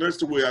first. And that's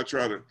the way I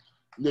try to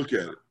look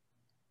at it.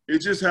 It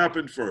just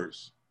happened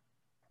first.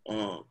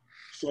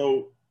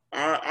 So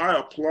I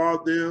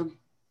applaud them.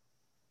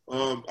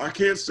 I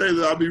can't say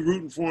that I'll be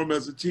rooting for them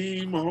as a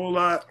team a whole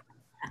lot,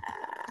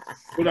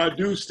 but I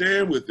do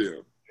stand with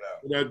them.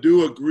 And I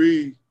do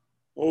agree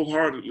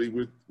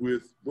wholeheartedly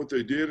with what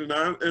they did,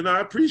 and I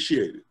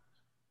appreciate it.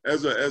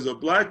 As a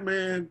black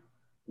man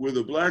with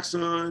a black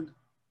son,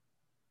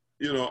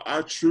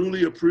 I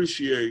truly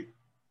appreciate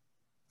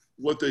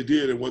what they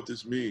did and what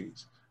this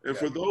means. And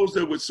for those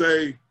that would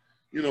say,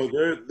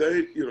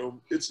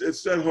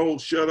 it's that whole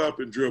shut up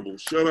and dribble,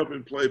 shut up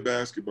and play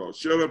basketball,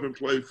 shut up and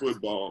play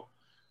football.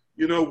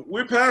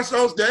 We're past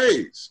those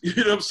days. You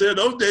know what I'm saying?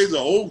 Those days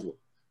are over.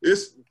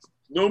 It's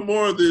no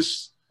more of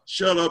this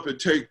shut up and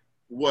take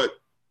what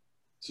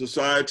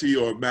society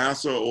or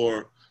Massa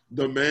or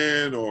the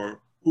man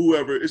or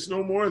whoever, it's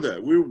no more of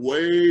that. We're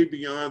way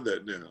beyond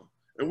that now.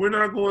 And we're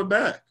not going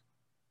back.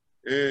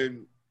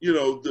 And,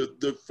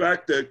 the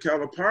fact that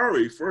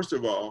Calipari, first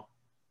of all,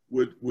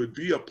 would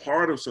be a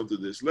part of something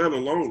like this, let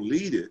alone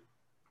lead it,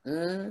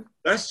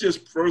 that's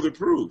just further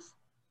proof.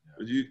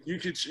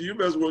 You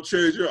may as well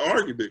change your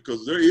argument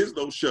because there is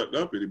no shutting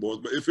up anymore.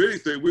 But if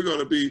anything, we're going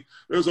to be,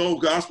 there's an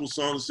old gospel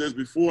song that says,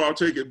 before I'll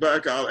take it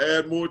back, I'll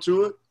add more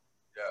to it.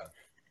 Yeah.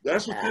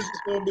 That's what this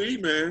is going to be,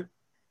 man.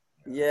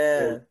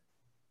 Yeah.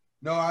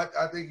 No, I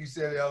think you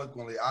said it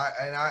eloquently.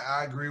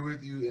 I agree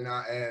with you.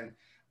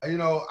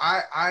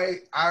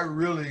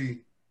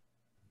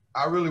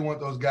 I really want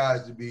those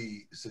guys to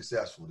be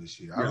successful this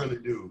year. I really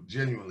do,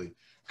 genuinely,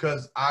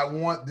 because I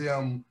want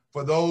them,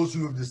 for those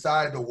who have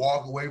decided to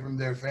walk away from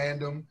their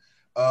fandom,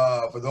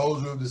 for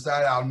those who have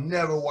decided I'll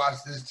never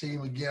watch this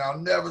team again, I'll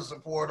never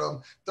support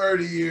them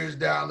 30 years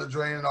down the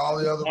drain and all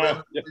the other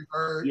we've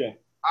heard. Yeah.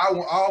 I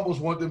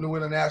almost want them to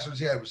win a national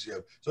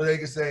championship so they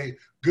can say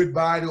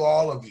goodbye to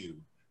all of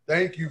you.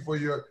 Thank you for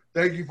your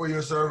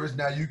service.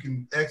 Now you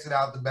can exit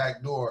out the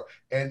back door.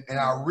 And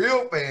our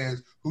real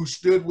fans who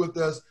stood with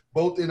us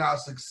both in our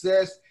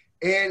success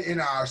and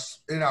in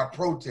our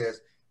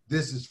protest,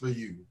 this is for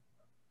you.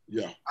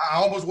 Yeah. I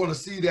almost want to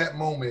see that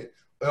moment,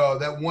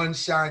 that one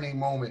shining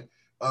moment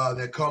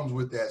that comes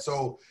with that.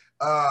 So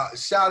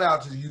shout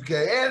out to the UK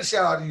and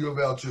shout out to U of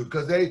L too,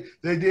 because they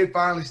did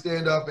finally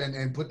stand up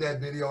and put that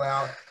video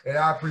out, and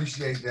I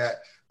appreciate that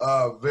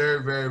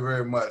very, very,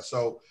 very much.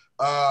 So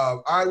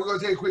all right, we're gonna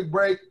take a quick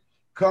break,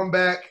 come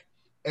back,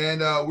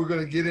 and we're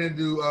gonna get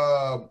into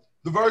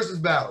the versus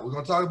battle. We're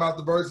gonna talk about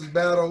the versus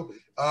battle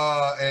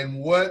and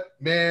what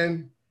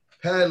man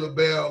Patti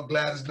LaBelle,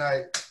 Gladys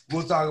Knight.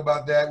 We'll talk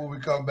about that when we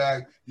come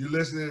back. You're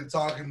listening to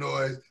Talking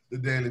Noise, the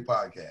daily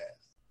podcast.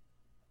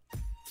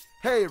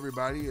 Hey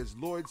everybody, it's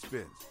Lloyd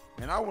Spence,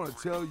 and I want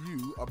to tell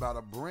you about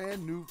a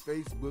brand new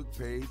Facebook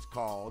page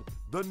called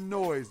The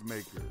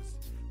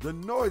Noisemakers. The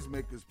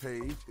Noisemakers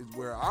page is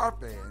where our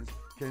fans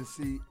can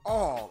see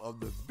all of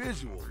the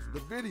visuals, the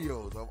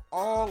videos of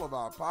all of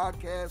our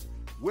podcasts,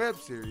 web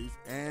series,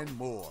 and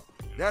more.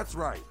 That's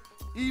right,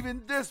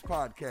 even this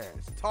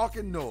podcast,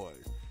 Talking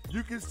Noise.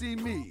 You can see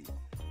me,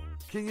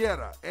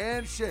 Kenyatta,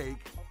 and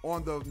Shake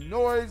on the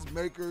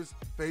Noisemakers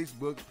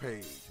Facebook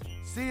page.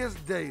 See us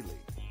daily.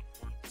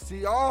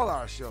 See all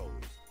our shows,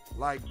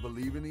 like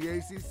Believe in the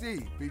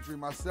ACC, featuring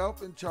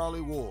myself and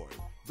Charlie Ward,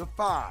 The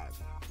Five,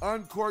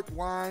 Uncorked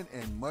Wine,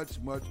 and much,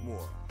 much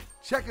more.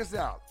 Check us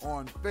out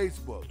on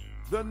Facebook,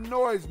 the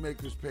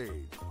Noisemakers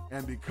page,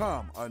 and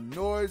become a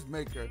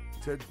noisemaker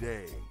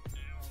today.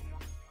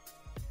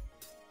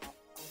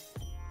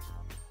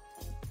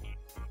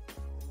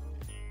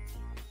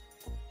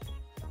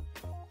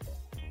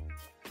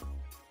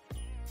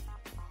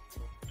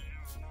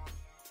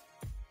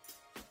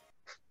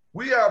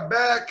 We are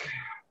back.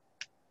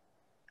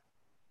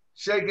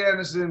 Shake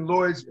Anderson,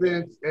 Lloyd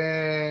Spence,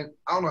 and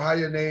I don't know how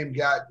your name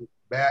got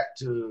back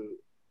to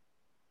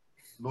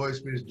Lloyd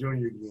Spence Jr.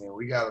 again.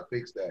 We got to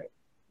fix that.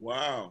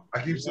 Wow.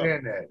 I keep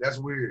saying that. That's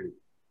weird.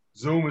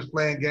 Zoom is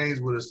playing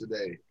games with us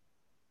today.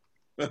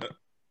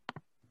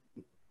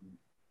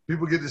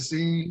 People get to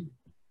see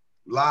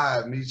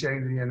live me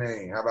changing your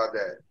name. How about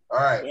that? All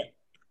right.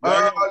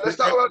 Let's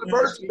talk about the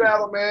versus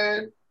battle,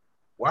 man.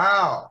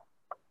 Wow.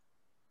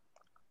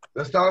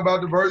 Let's talk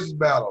about the versus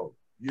battle.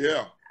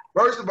 Yeah.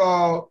 First of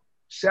all,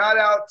 shout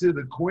out to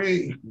the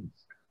Queens.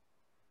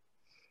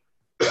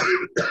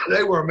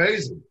 They were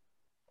amazing.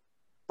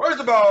 First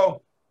of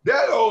all,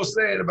 that old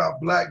saying about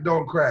black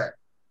don't crack,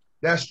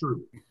 that's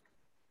true.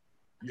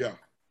 Yeah.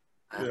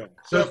 Yeah.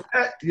 So,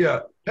 Patty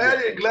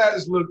and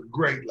Gladys looked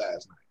great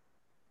last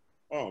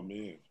night. Oh,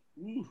 man.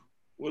 Ooh.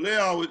 Well, they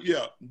always,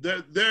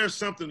 there's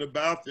something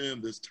about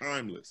them that's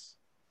timeless.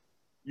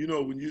 You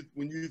know, when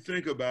you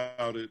think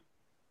about it,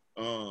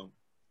 and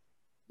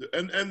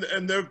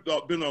there've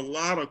been a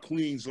lot of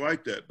queens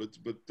like that,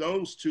 but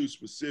those two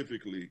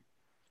specifically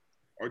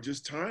are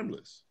just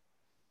timeless.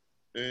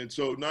 And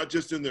so not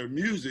just in their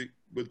music,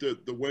 but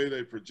the way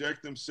they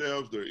project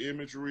themselves, their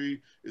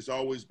imagery, it's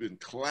always been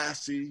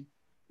classy.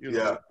 You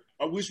know, Yeah.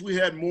 I wish we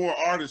had more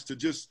artists to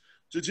just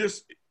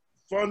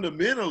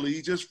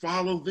fundamentally just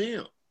follow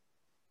them.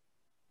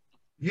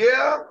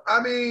 Yeah,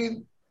 I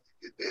mean,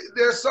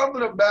 there's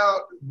something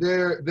about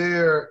their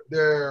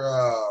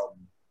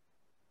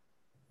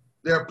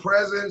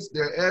presence,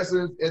 their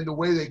essence, and the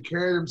way they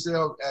carry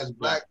themselves as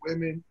black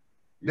women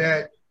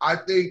that I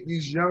think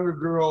these younger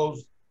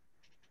girls,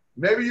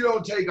 maybe you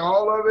don't take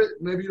all of it,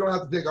 maybe you don't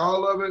have to take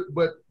all of it,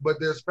 but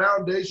there's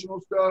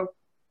foundational stuff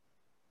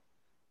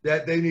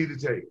that they need to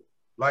take.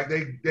 Like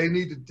they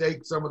need to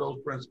take some of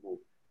those principles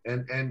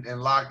and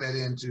lock that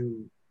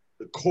into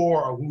the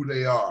core of who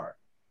they are.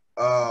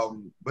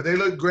 But they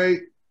look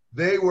great.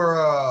 They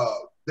were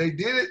they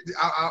did it.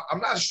 I'm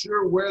not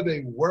sure where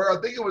they were. I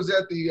think it was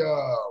at the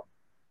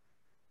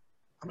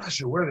I'm not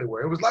sure where they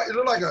were. It looked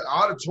like an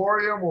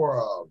auditorium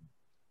or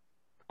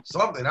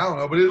something. I don't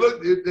know. But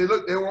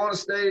they were on a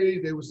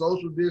stage. They were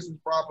social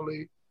distanced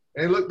properly.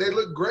 And they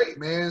looked great,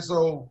 man.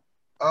 So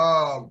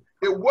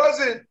it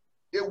wasn't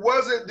first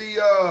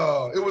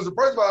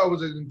of all, it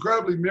was an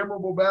incredibly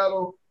memorable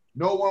battle.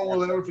 No one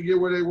will ever forget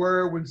where they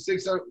were when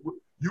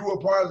you were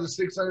part of the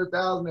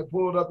 600,000 that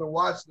pulled up and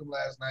watched them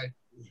last night.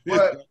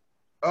 But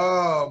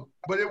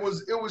it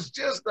was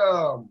just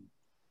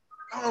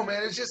oh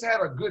man, it just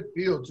had a good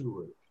feel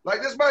to it.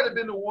 Like this might have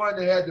been the one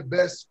that had the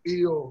best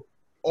feel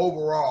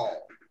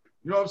overall.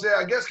 You know what I'm saying?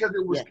 I guess because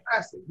it was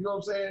classic. You know what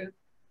I'm saying?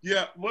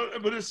 Yeah,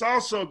 but it's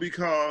also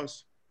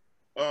because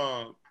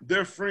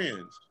they're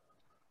friends.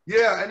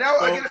 Yeah, and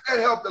I guess that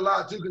helped a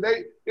lot too,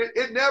 because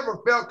it never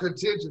felt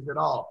contentious at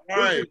all. Right.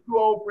 It was just two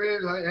old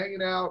friends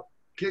hanging out,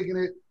 kicking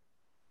it.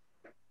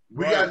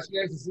 We got a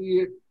chance to see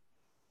it.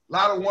 A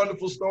lot of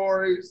wonderful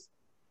stories.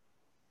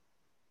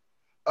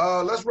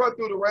 Let's run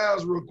through the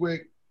rounds real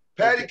quick.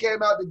 Patty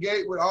came out the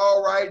gate with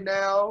All Right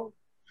Now,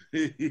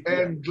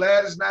 and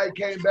Gladys Knight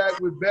came back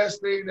with Best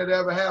Thing That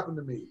Ever Happened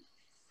to Me.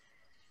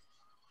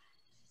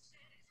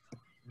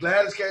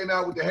 Gladys came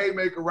out with the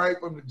haymaker right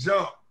from the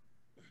jump.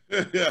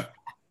 Yeah.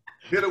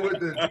 Hit her with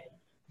the,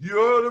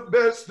 you're the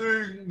best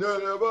thing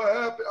that ever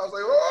happened. I was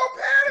like, oh,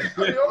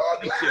 Patty, oh,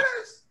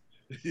 Gladys.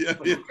 Yeah.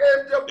 You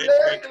came to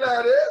play,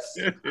 Gladys.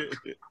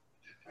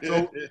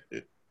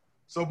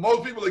 So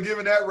most people are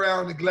giving that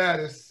round to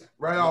Gladys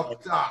right off the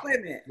top. Wait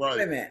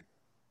a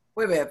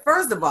minute.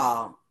 First of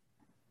all,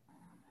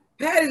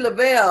 Patti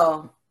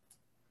LaBelle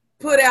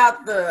put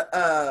out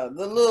the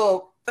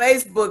little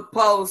Facebook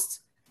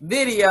post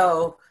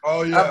video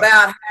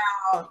about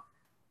how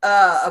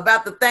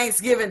about the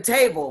Thanksgiving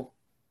table,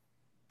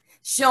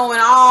 showing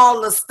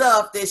all the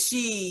stuff that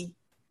she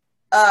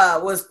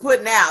was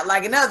putting out.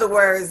 Like, in other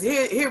words,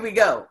 here we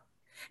go.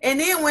 And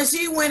then when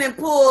she went and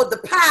pulled the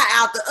pie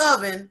out the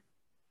oven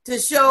to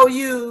show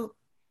you,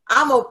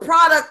 I'm a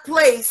product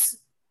place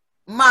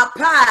my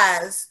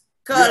pies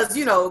because,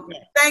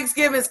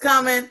 Thanksgiving's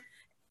coming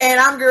and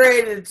I'm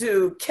ready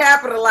to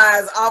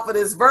capitalize off of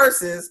this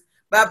versus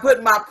by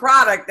putting my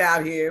product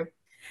out here.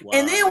 Wow.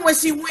 And then when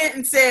she went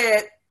and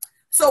said,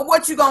 so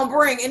what you gonna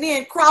bring? And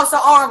then cross her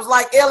arms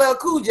like LL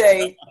Cool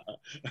J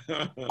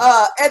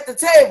at the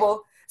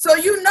table. So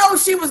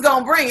she was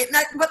gonna bring it.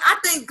 Now, but I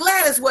think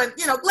Gladys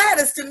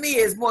Gladys to me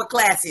is more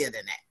classier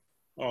than that.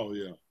 Oh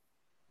yeah.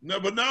 No,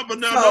 but now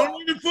don't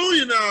let it fool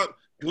you now.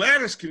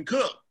 Gladys can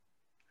cook.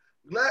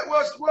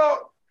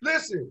 Well,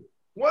 listen,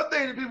 one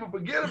thing that people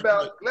forget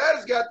about,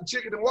 Gladys got the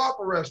Chicken and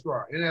Waffle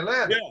restaurant in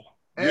Atlanta. Yeah.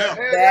 And had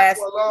that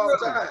for a long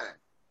time.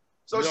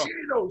 So she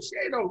ain't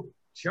no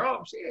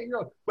chump. She ain't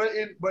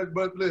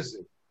but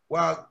listen,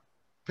 while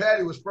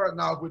Patty was fronting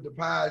off with the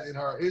pies in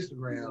her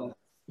Instagram,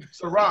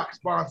 Ciroc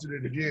sponsored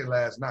it again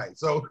last night.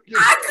 So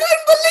I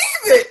couldn't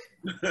believe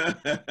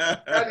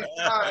it. Patty's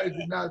pies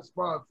did not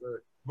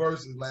sponsor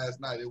versus last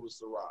night. It was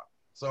Ciroc.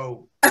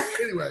 So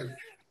anyway,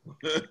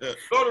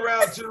 go to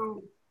round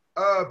two.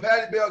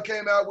 Patti Bell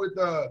came out with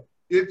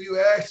If You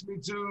Ask Me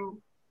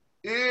To.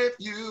 If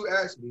You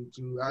Ask Me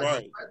To.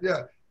 Right.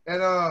 Yeah.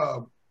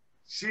 And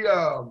she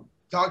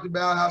talked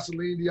about how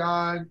Celine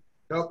Dion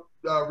helped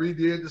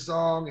redid the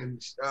song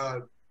and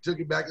took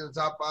it back in the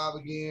top 5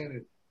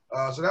 again.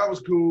 And so that was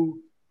cool.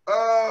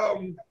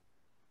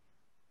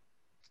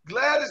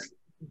 Gladys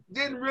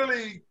didn't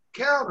really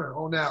counter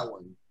on that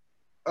one.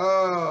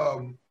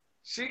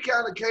 She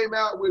kind of came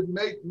out with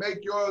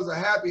Make Yours a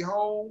Happy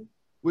Home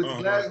with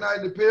Gladys Knight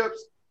and the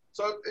Pips.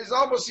 So it's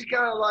almost, she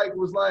kind of like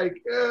was like,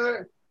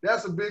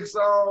 that's a big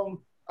song.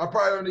 I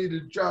probably don't need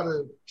to try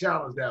to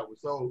challenge that one.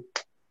 So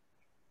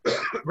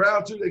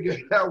round 2, they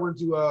gave that one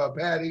to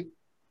Patti.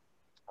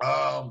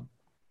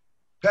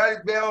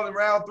 Patti Bell in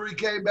round 3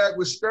 came back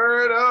with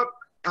Stir It Up.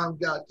 I've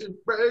got to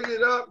bring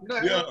it up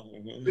now.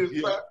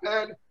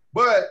 Yeah.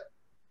 But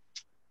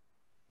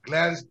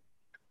Gladys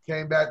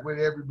came back with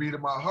Every Beat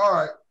of My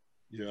Heart.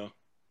 Yeah.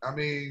 I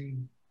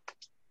mean,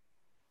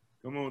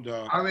 come on,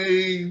 dog. I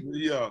mean,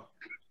 yeah.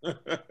 I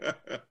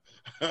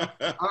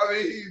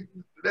mean,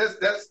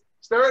 that's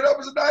Stir It Up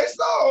is a nice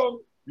song.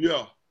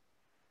 Yeah.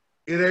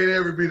 It ain't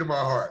Every Beat of My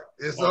Heart.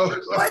 It's so.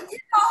 But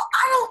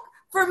I don't.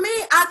 For me,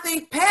 I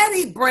think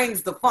Patti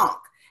brings the funk,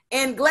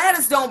 and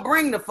Gladys don't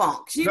bring the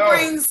funk. She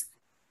brings,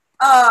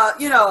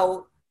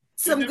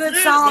 some good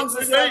songs.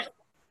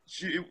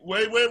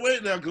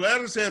 Wait. Now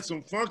Gladys had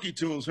some funky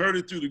tunes. Heard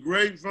It Through the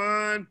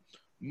Grapevine.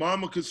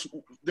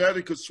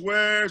 Daddy Could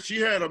Swear.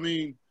 She had. I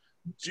mean,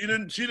 she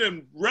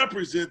didn't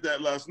represent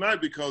that last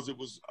night because it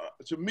was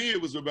to me it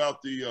was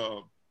about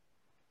the.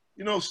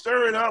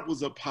 Stir It Up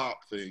was a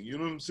pop thing. You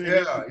know what I'm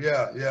saying?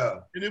 Yeah.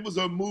 And it was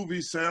a movie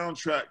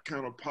soundtrack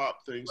kind of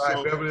pop thing. Right,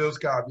 so, Beverly Hills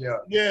Cop, yeah.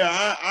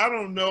 Yeah, I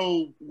don't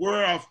know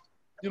where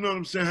you know what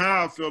I'm saying,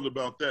 how I felt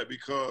about that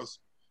because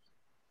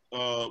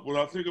when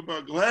I think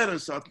about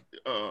Gladys,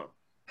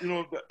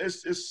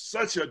 it's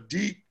such a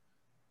deep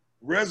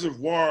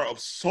reservoir of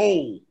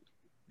soul.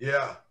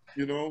 Yeah.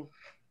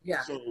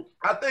 Yeah. So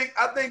I think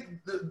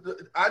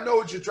I know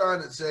what you're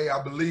trying to say.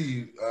 I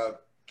believe,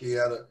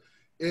 Kieta.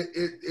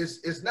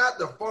 It's not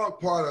the funk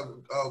part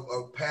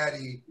of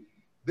Patti.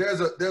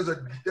 There's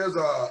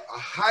a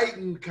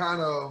heightened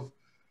kind of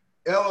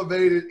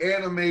elevated,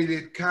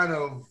 animated kind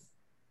of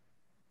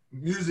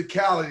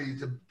musicality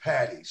to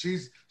Patti.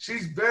 She's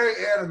very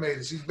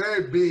animated. She's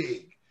very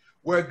big.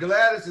 Where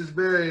Gladys is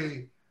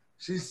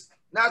she's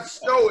not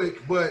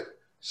stoic, but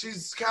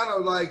she's kind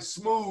of like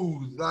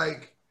smooth,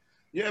 like.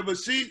 Yeah, but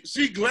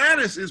see,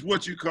 Gladys is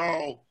what you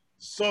call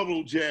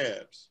subtle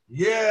jabs.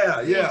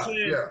 Yeah.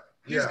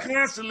 He's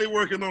constantly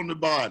working on the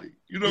body.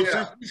 You know what I'm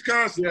saying? He's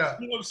constantly,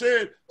 you know what I'm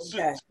saying?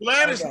 Okay.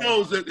 Gladys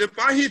knows that if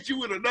I hit you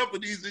with enough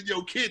of these in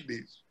your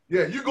kidneys,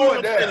 you're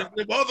going down.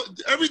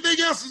 Everything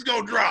else is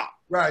going to drop.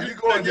 Right, you're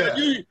going down.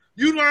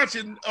 You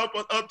launching up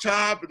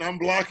top and I'm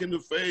blocking the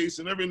face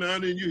and every now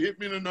and then you hit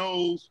me in the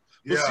nose.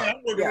 But see,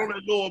 I'm working on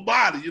that lower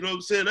body, you know what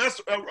I'm saying? That's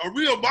a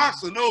real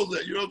boxer knows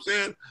that, you know what I'm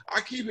saying? I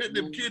keep hitting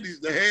them kidneys.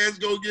 The hands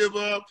go give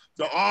up,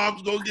 the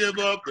arms go give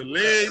up, the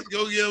legs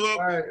go give up.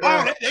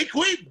 Right. They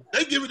quit.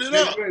 They giving it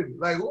up.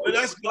 Like,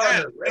 that's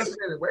glad.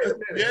 Wait a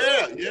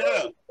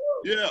minute.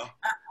 Yeah.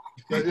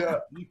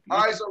 All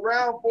right, so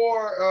round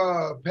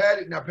 4,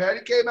 Patti. Now, Patti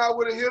came out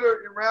with a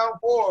hitter in round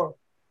 4.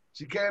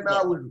 She came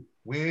out with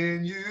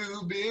When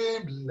You've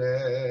Been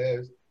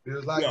Blessed.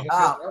 Feels like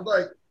I was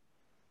like,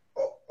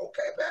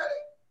 okay, Patti.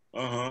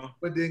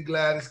 But then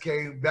Gladys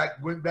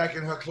went back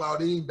in her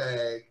Claudine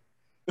bag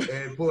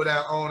and pulled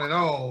out On and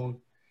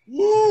On.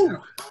 Woo!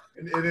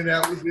 And then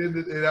that was the end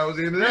of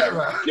that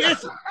round.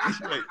 Kissing.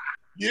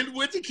 Get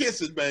with the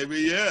kissing,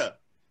 baby, yeah.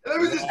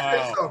 Let me just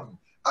say something.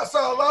 I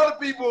saw a lot of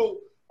people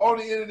on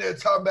the internet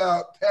talking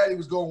about Patti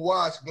was going to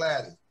watch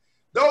Gladys.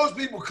 Those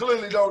people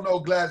clearly don't know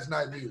Gladys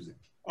Knight music.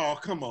 Oh,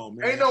 come on,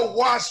 man. Ain't no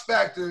watch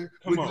factor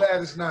with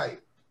Gladys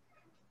Knight.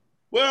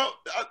 Well,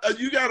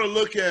 you got to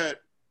look at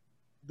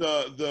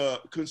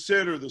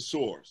consider the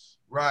source.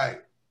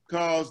 Right.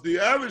 Because the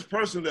average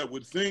person that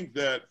would think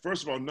that,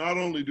 first of all, not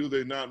only do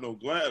they not know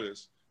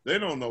Gladys, they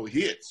don't know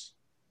hits.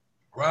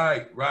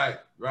 Right.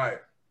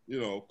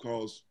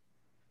 Because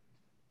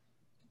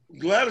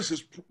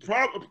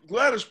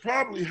Gladys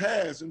probably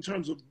has, in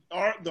terms of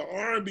the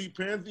R&B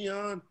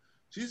pantheon,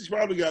 she's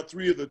probably got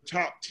 3 of the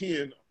top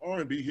 10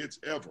 R&B hits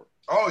ever.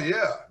 Oh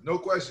yeah, no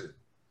question.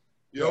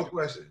 No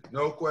question.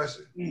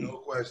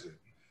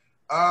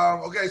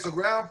 Okay, so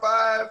round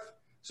 5.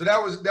 So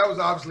that was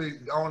obviously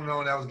On and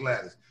On. That was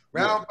Gladys.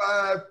 Round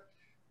 5,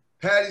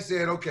 Patti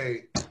said,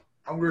 "Okay,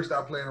 I'm gonna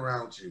stop playing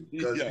around with you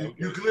because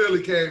you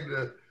clearly came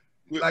to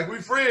like we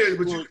friends,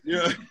 but you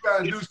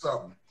trying to do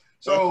something."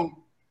 So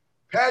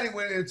Patti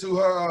went into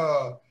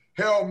her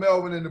Harold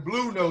Melvin and the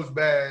Blue Notes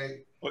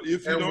bag.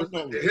 If you don't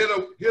know me, hit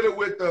her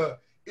with the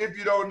If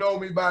You Don't Know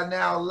Me By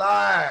Now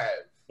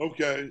live.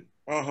 Okay.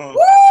 Woo!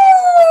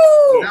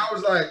 And I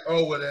was like,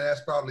 oh well,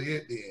 that's probably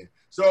it then.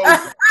 So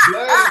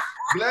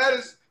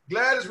Gladys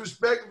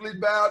respectively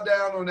bowed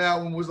down on that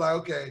one, was like,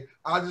 okay,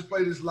 I'll just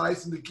play this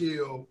License to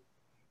Kill,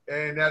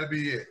 and that'll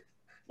be it.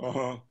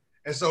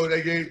 And so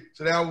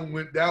that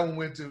one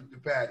went to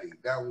Patty.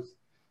 That was,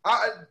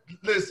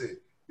 listen,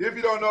 if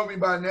you don't know me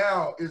by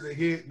now, is a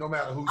hit no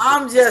matter who.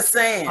 I'm just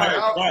saying.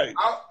 Right.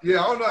 I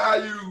don't know how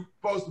you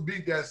supposed to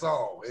beat that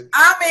song.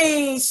 I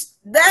mean,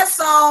 that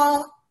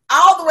song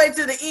all the way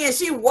to the end,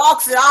 she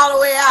walks it all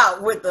the way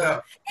out with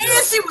her.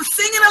 And she was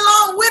singing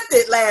along with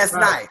it last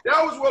night.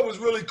 That was what was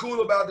really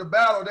cool about the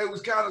battle. They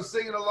was kind of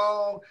singing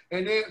along,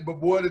 but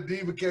boy, the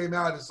diva came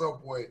out at some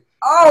point.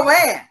 Oh,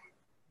 man.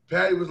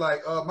 Patty was like,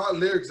 my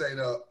lyrics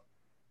ain't up.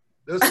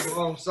 This is a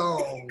long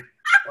song.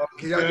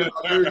 Can y'all get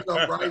my lyrics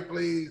up right,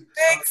 please?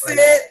 Fix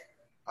it.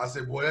 I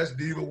said, boy, that's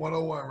Diva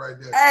 101 right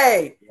there.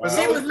 Hey,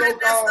 she was letting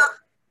that song.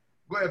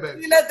 Go ahead,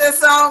 baby. She let that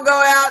song go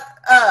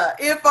out.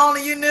 If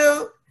only you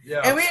knew.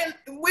 Yeah. And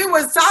we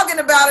was talking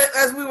about it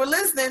as we were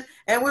listening,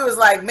 and we was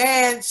like,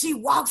 man, she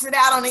walks it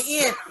out on the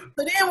end.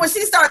 But then when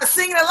she started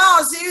singing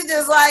along, she was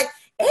just like,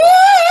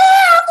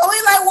 yeah. And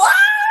we like,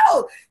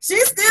 wow, she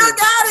still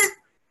got it.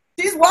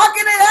 She's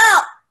walking it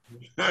out.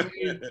 I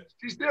mean,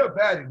 she's still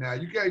Patty now.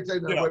 You can't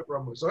take that away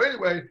from her. So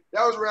anyway,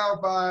 that was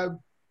round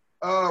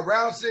 5.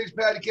 Round 6,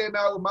 Patty came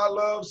out with My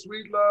Love,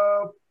 Sweet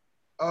Love.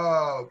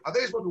 I think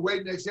it's supposed to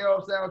Wait and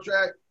Exhale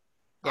soundtrack.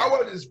 I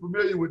wasn't as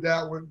familiar with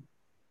that one.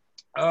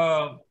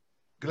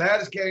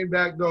 Gladys came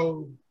back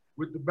though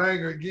with the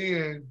banger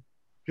again.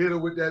 Hit her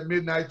with that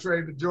Midnight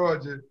Train to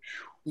Georgia.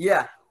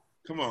 Yeah.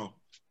 Come on,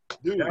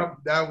 dude.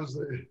 That was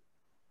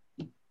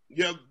it.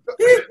 Yeah.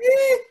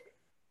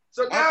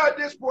 So now at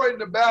this point in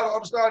the battle,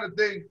 I'm starting to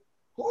think,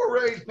 who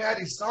arranged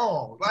Patty's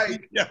song?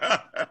 Like,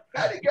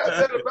 Patty got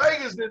better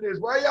bangers than this.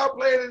 Why y'all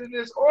playing it in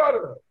this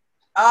order?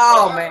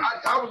 Oh, man.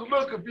 I was a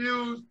little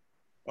confused.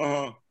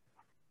 Uh-huh.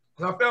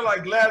 I felt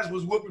like Gladys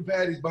was whooping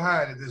Patty's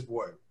behind at this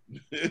point.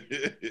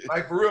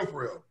 Like, for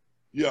real.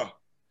 Yeah.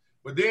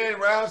 But then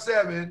round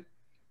 7,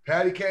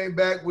 Patty came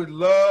back with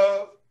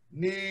Love,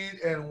 Need,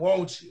 and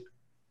Want You.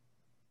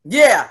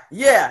 Yeah.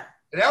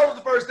 And that was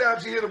the first time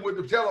she hit him with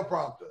the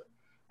teleprompter.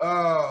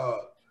 Like,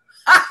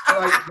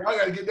 I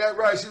gotta get that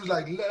right. She was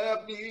like,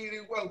 love, need,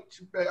 and want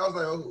you back. I was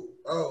like,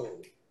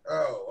 oh,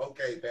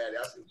 okay, Patty,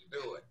 I see what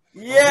you're doing.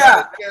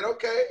 Yeah.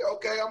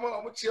 Okay, I'm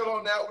gonna chill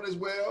on that one as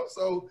well.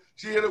 So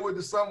she hit it with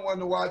the Someone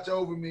to Watch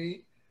Over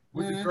Me,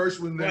 with the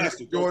Gershwin lyrics,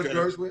 George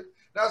Gershwin.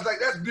 And I was like,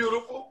 that's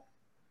beautiful,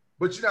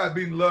 but you're not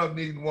beating Love,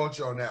 Need, and Want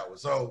You on that one.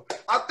 So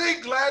I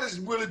think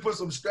Gladys really put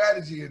some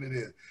strategy into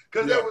this.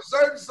 Because there were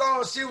certain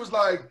songs she was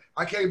like,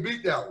 I can't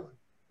beat that one.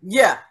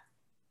 Yeah.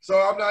 So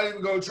I'm not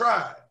even gonna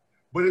try.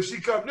 But if she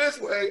come this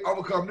way, I'm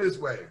gonna come this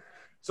way.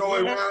 So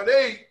in round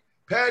 8,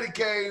 Patty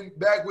came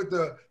back with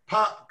the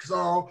pop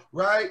song,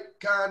 Right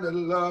Kind of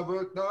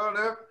Lover,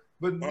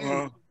 but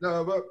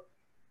lover.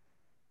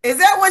 Is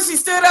that when she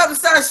stood up and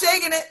started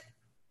shaking it?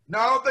 No,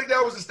 I don't think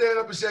that was the stand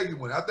up and shaking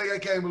one. I think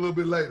that came a little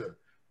bit later.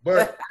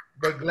 But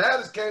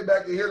Gladys came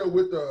back and hit her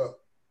with the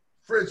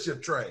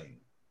Friendship Train.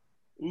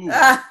 Ooh.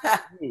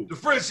 The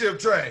Friendship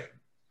Train.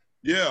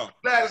 Yeah.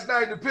 Gladys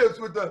Knight and the Pips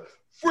with the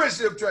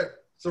Friendship Train.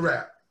 It's a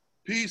wrap.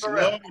 Peace,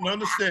 love, and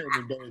understanding,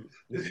 baby.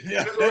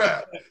 It's a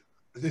wrap.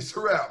 It's a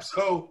wrap.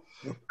 So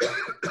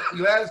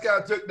Gladys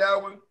kind of took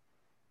that one.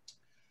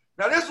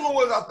 Now this one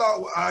was,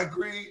 I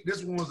agree,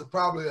 this one was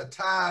probably a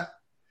tie.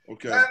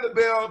 Okay. Patti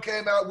LaBelle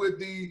came out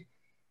with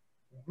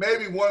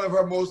maybe one of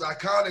her most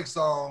iconic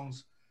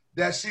songs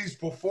that she's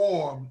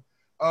performed,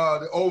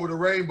 the Over the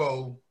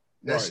Rainbow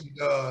that she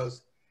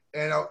does.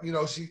 And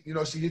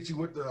she hit you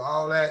with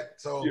all that.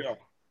 So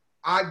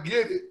I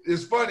get it.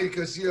 It's funny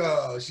because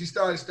she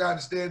started to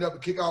stand up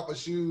and kick off her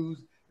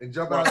shoes and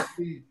jump out her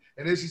feet.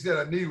 And then she said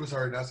her knee was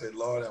hurting. I said,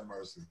 Lord have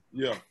mercy.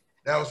 Yeah.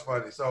 That was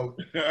funny. So,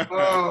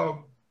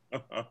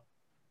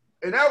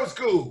 and that was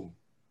cool.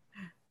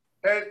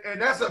 And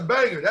that's a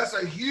banger. That's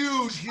a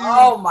huge.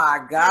 Oh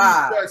my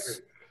God.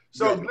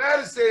 So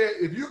Gladys said,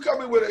 if you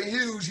come in with a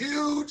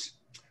huge,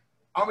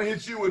 I'm gonna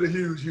hit you with a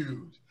huge.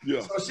 Yeah.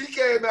 So she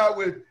came out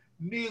with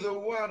Neither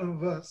One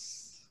of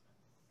Us.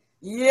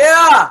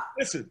 Yeah.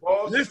 Listen.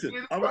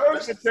 I'm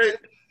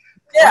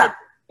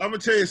gonna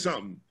tell you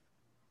something.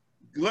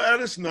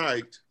 Gladys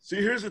Knight. See,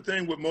 here's the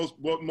thing with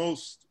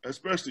most,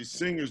 especially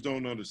singers,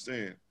 don't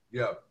understand.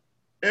 Yeah.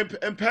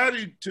 And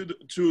Patty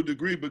to a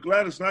degree, but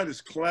Gladys Knight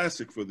is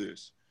classic for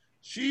this.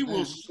 She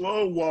will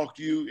slow walk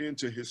you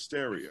into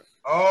hysteria.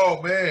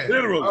 Oh man.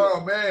 Literally.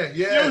 Oh man.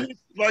 Yeah.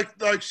 Like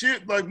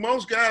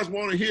most guys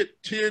want to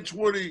hit 10,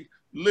 20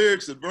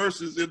 lyrics and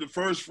verses in the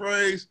first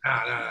phrase.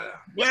 Nah.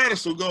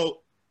 Gladys will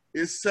go,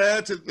 it's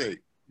sad to think.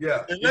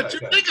 Yeah. And let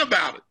you think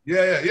about it.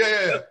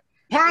 Yeah.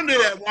 Ponder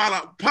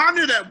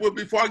that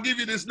before I give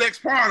you this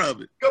next part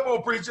of it. Come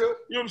on, preacher. You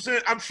know what I'm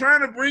saying? I'm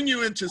trying to bring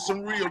you into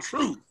some real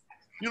truth.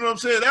 You know what I'm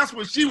saying? That's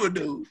what she would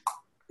do.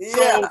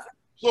 Yeah.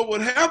 So what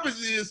happens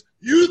is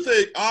you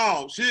think,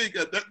 oh, she ain't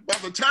got that. By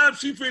the time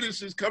she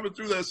finishes coming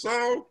through that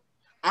song,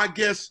 I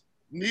guess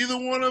neither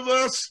one of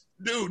us,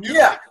 dude.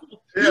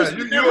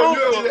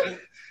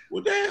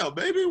 Well, damn,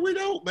 maybe we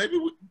don't. Maybe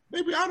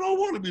I don't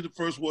want to be the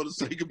first one to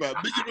think about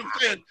it. You know what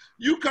I'm saying?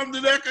 You come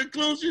to that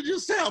conclusion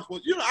yourself.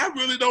 Well, I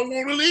really don't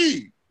want to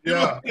leave. You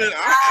know what I'm saying?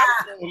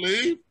 I don't want to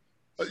leave.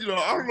 You know,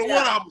 I don't know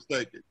what I was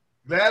thinking.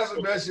 Gladys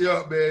will mess you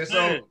up, man. So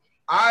Man.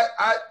 I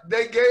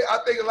think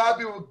a lot of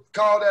people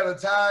call that a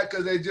tie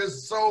because they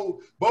just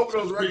both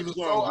of those records are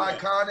so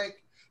iconic.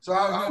 So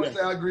I would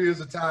say I agree it's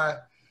a tie.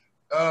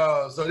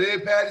 So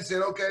then Patty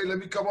said, okay, let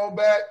me come on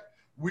back.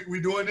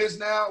 We doing this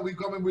now. We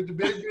coming with the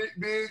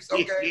bigs.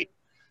 Okay.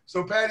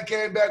 So Patty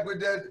came back with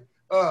that.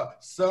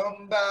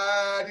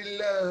 Somebody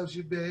loves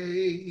you,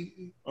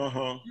 babe.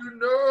 You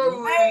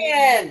know,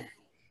 man.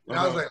 And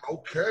I was like,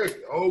 okay.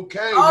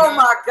 Oh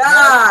my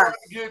God!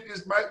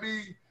 This might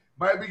be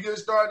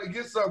starting to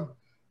get some.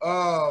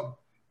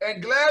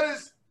 And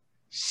Gladys,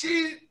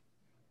 she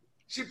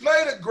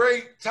played a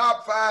great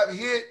top 5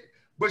 hit,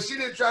 but she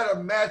didn't try to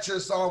match her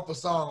song for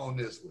song on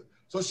this one.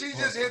 So she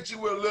just hit you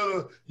with a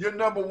little. You're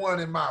number 1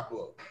 in my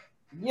book.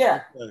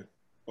 Yeah.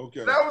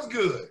 Okay. That was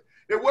good.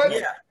 It wasn't.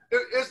 Yeah.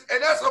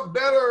 And that's a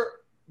better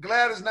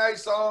Gladys Knight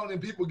song than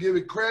people give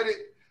it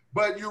credit.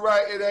 But you're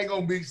right. It ain't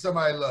gonna be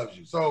Somebody Loves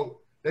You. So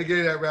they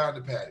gave that round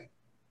to Patty.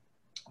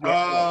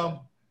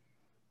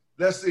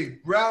 Let's see.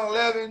 Round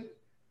 11,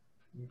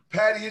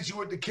 Patty hit you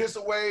with the Kiss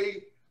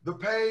Away the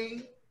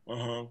Pain.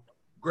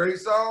 Great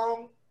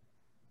song.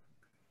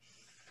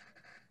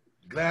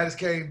 Gladys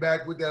came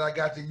back with that. I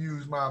got to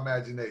use my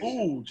imagination.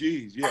 Oh,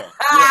 geez, yeah.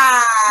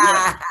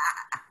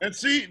 And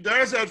see,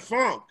 there's that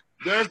funk.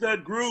 There's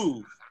that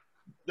groove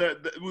that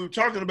we were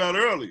talking about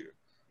earlier.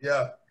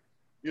 Yeah.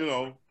 You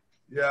know.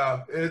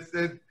 Yeah,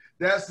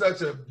 that's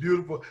such a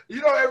beautiful.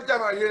 You know, every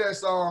time I hear that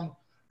song,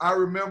 I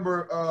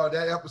remember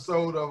that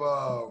episode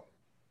of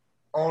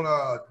on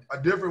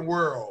a Different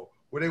World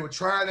where they were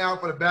trying out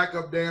for the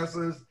backup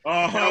dancers.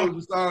 That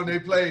was the song they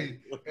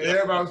played, and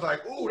everybody was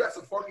like, "Ooh, that's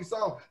a funky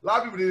song." A lot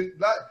of people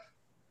didn't.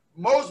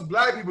 Most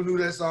black people knew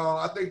that song.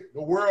 I think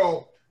the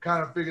world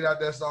kind of figured out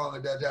that song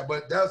at that time,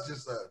 but that's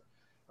just a.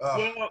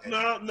 Well,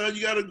 no,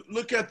 you got to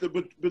look at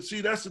but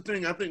see, that's the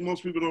thing. I think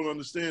most people don't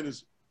understand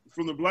is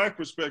from the black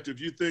perspective,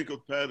 you think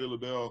of Patti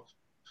LaBelle,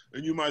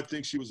 and you might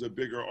think she was a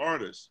bigger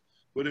artist.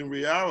 But in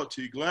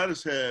reality,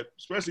 Gladys had,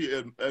 especially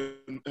in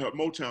her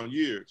Motown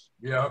years,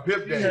 her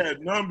Pip days. She had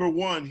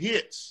 #1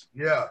 hits.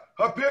 Yeah,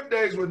 her Pip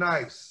days were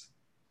nice.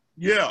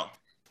 Yeah.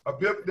 Her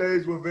Pip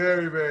days were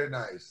very, very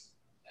nice.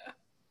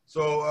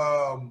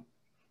 So,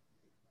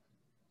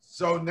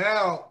 so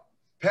now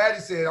Patty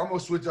said, I'm going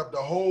to switch up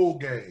the whole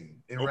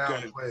game in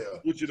round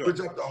 12. Switch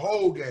up the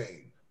whole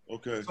game.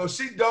 Okay. So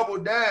she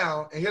doubled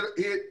down and hit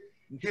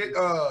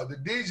the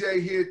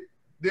DJ hit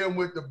them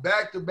with the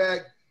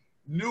back-to-back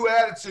New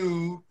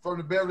Attitude from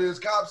the Beverly Hills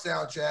Cop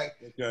soundtrack,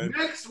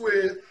 mixed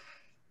with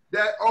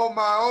that On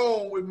My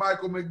Own with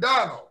Michael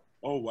McDonald.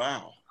 Oh,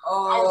 wow.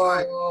 I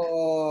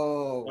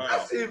was like,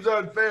 that seems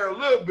unfair a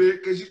little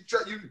bit because you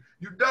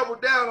double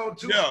down on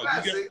 2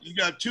 classics. You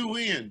got 2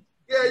 in.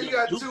 Yeah, you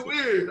got 2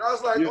 in. I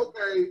was like,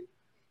 okay.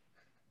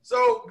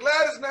 So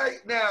Gladys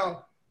Knight,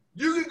 now,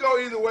 you can go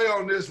either way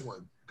on this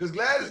one because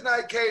Gladys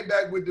Knight came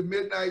back with the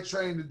Midnight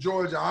Train to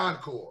Georgia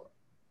Encore.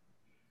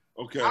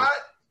 Okay.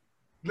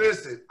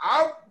 Listen,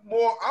 I'm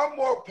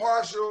more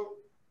partial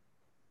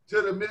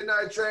to the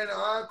Midnight Train to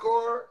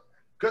Encore,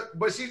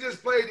 but she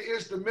just played the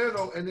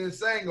instrumental and then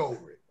sang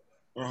over it.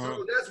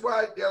 So that's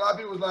why a lot of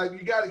people was like,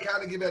 you got to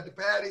kind of give that to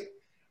Patty.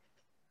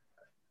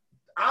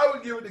 I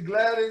would give it to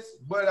Gladys,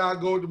 but I'll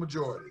go with the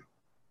majority.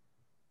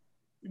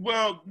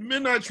 Well,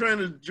 Midnight Train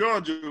to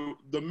Georgia,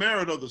 the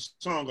merit of the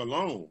song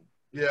alone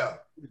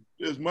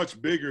is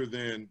much bigger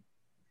than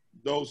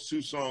those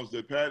 2 songs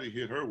that Patty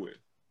hit her with.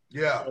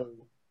 Yeah. So,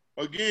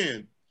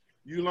 again,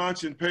 you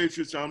launching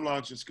Patriots, I'm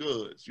launching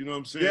Scuds. You know what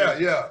I'm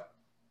saying? Yeah.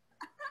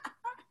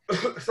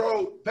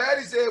 So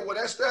Patty said, well,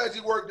 that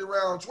strategy worked in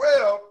round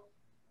 12.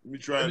 Let me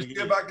try it again.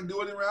 See if I can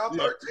do it in round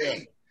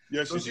 13.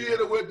 Yes, so she hit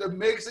it with the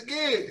mix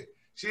again.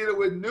 She hit it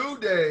with New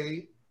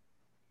Day,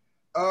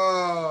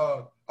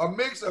 a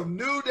mix of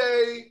New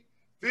Day,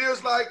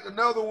 Feels Like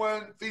Another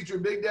One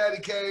featuring Big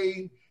Daddy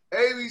Kane,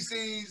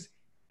 ABCs,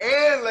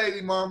 and Lady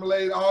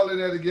Marmalade all in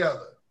there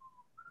together.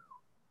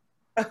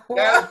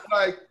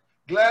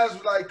 Gladys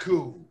was like,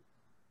 cool.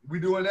 We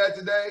doing that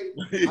today?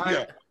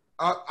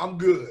 I'm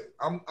good.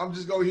 I'm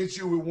just gonna hit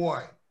you with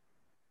 1.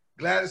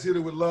 Gladys hit it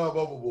with Love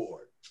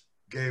Overboard.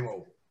 Game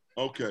over.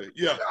 Okay,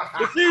 yeah.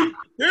 But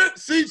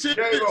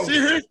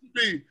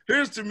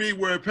here's to me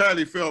where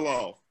Patty fell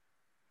off,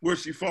 where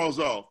she falls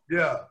off.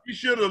 Yeah. She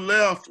should have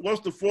left.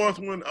 What's the 4th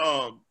one?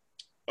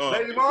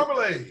 Lady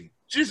Marmalade.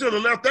 She should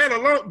have left that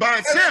alone by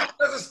itself.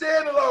 That's a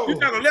standalone. You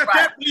gotta let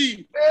that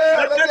be.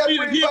 Yeah, let that be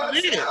by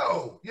the hit.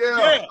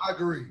 Yeah, I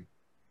agree.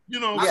 You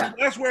know,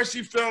 that's where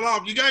she fell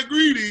off. You got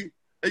greedy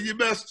and you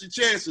messed your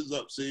chances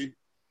up, see?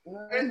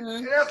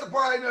 And that's the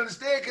part I didn't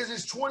understand because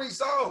it's 20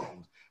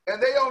 songs and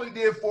they only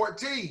did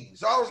 14.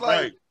 So I was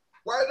like,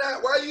 why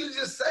not? Why you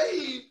just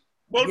save?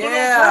 But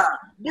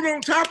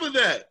on top of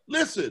that,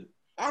 listen,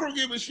 I don't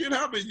give a shit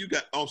how many you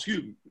got. Oh,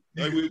 excuse me.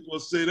 Like we will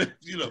say that,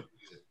 you know.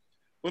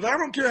 But I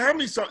don't care how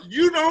many songs.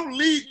 You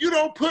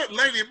don't put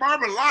Lady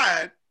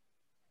Marmalade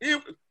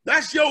in.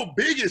 That's your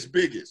biggest.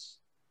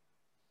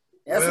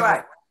 That's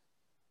right.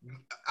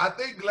 I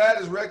think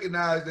Gladys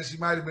recognized that she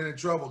might have been in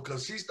trouble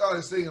because she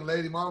started singing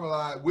Lady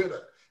Marmalade with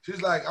her.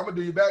 She's like, I'm going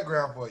to do your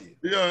background for you.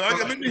 Yeah,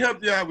 let me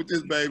help you out with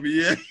this, baby.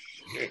 Yeah.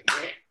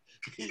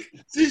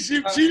 See,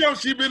 she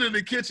been in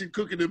the kitchen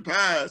cooking them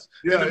pies.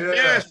 Yeah, and the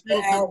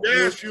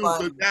gas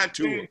fumes got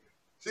to her.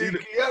 See,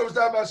 Kieta was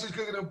talking about she's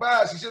cooking them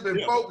pies. She should have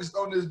been focused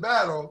on this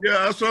battle.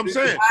 Yeah, that's what I'm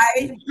saying.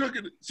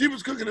 She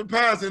was cooking them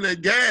pies, and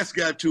that gas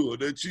got to her.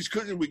 That she's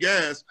cooking with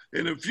gas,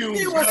 and the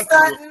fumes got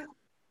to her.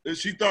 And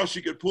she thought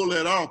she could pull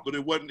that off, but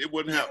it wasn't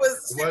happening.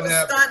 She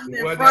was stunting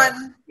and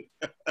fronting.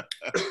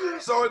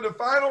 So in the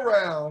final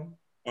round,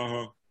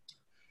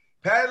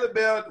 Patti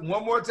LaBelle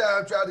one more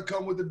time tried to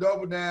come with the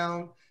double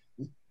down.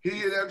 She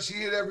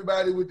hit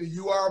everybody with the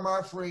 "You Are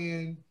My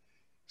Friend"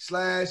 /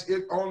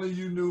 "If Only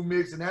You Knew"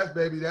 mix, and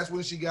that's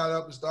when she got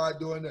up and started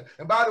doing that.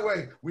 And by the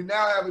way, we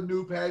now have a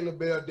new Patti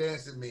LaBelle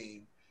dancing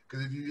meme,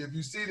 because if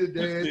you see the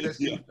dance that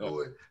she's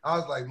doing, I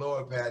was like,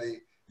 Lord,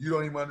 Patti, you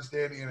don't even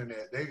understand the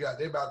internet.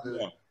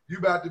 You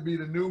about to be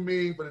the new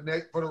meme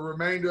for the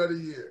remainder of the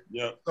year.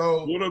 Yeah.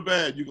 So good or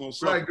bad, you're gonna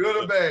suffer. Right,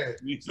 good or bad.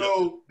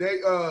 So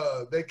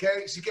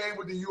she came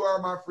with the "You Are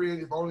My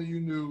Friend, If Only You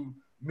Knew"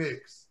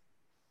 mix.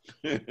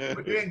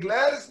 But then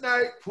Gladys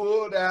Knight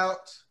pulled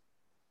out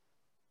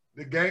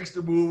the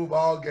gangster move of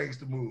all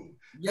gangster moves.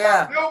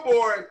 Yeah. Now,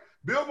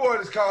 Billboard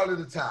has called it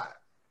a tie.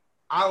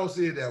 I don't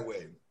see it that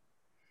way.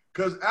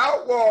 Because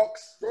out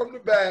walks from the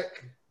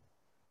back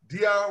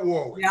Dionne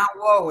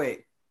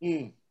Warwick.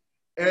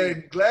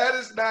 And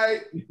Gladys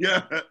Knight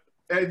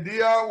and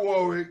Dionne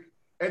Warwick.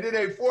 And then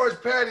they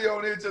forced Patti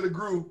on into the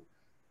group.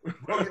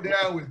 Broke it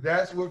down with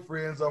 "That's What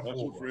Friends Are For."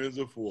 That's what friends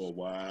are for.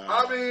 Wow.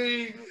 I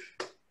mean,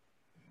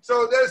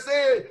 so they're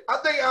saying, I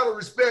think out of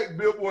respect,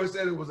 Billboard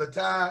said it was a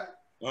tie.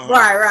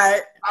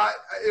 Right.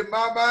 In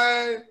my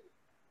mind,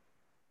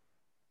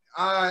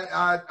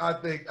 I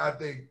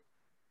think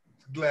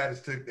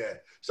Gladys took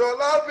that. So a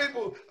lot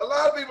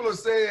of people are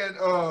saying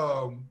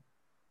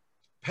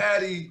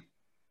Patti,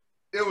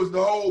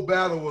 the whole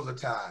battle was a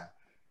tie.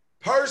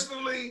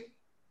 Personally,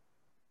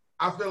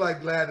 I feel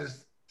like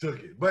Gladys took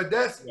it. But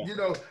that's, I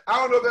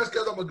don't know if that's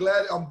because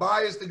I'm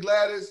biased to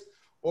Gladys,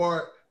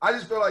 or I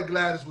just feel like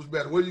Gladys was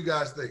better. What do you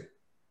guys think?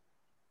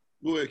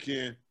 Go ahead,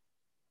 Ken.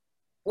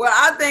 Well,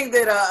 I think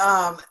that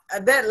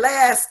that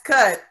last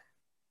cut,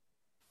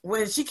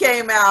 when she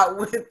came out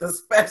with the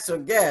special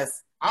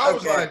guest, I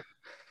was like,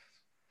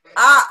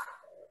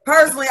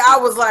 personally, I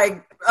was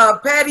like,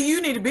 Patti,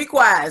 you need to be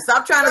quiet.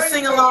 Stop trying to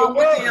sing along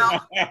with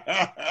them.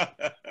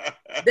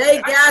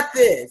 They got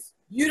this.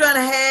 You done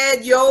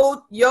had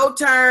your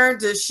turn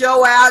to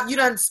show out. You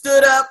done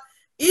stood up.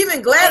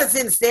 Even Gladys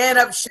didn't stand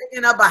up,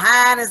 shaking her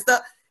behind and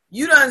stuff.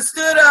 You done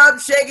stood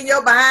up, shaking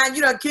your behind.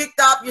 You done kicked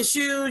off your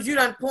shoes. You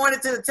done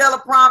pointed to the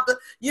teleprompter.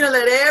 You done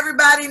let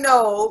everybody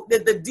know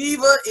that the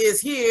diva is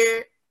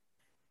here.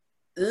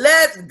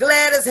 Let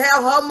Gladys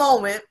have her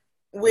moment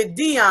with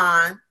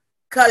Dionne,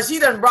 because she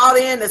done brought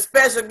in the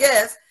special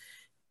guest.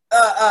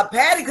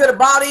 Patti could have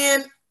brought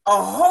in a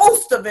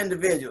host of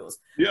individuals.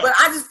 Yeah. But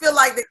I just feel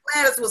like that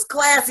Gladys was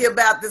classy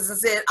about this and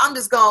said, I'm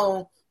just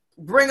going to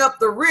bring up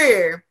the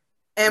rear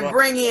and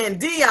bring in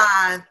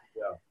Dionne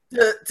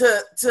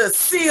to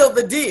seal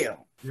the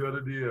deal. Seal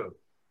the deal.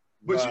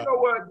 But you know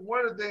what?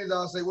 One of the things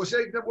I'll say, well,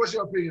 Shay, what's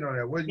your opinion on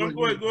that?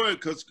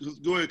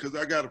 Go ahead, because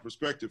I got a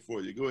perspective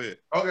for you. Go ahead.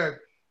 Okay.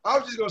 I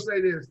was just going to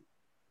say this.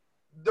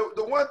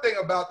 The one thing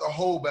about the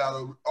whole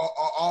battle,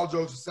 all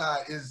jokes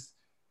aside, is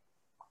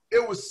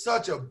it was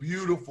such a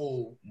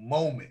beautiful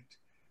moment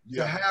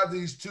to have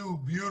these two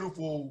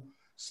beautiful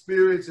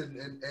spirits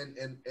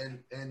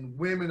and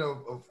women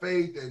of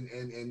faith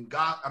and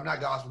God. I'm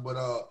not gospel, but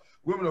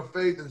women of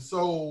faith and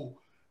soul,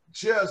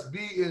 just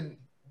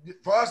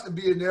for us to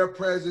be in their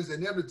presence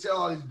and them to tell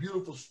all these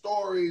beautiful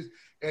stories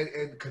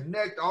and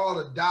connect all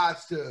the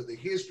dots to the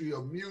history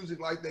of music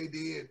like they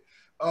did.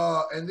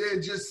 And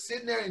then just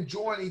sitting there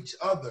enjoying each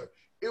other.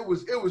 It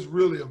was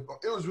really a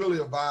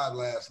vibe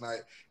last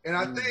night. And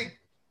I think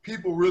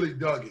people really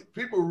dug it.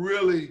 People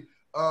really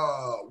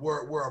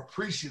were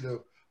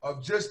appreciative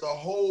of just the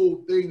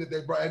whole thing that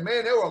they brought. And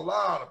man, there were a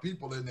lot of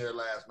people in there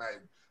last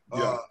night.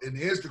 In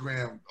the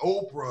Instagram,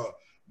 Oprah,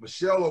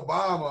 Michelle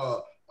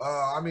Obama.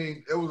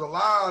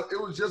 It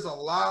was just a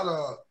lot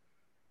of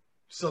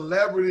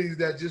celebrities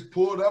that just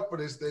pulled up for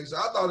this thing. So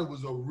I thought it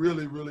was a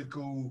really, really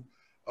cool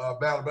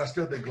battle, but I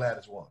still think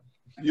Gladys won.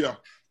 Yeah.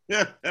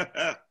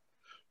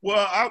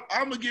 Well,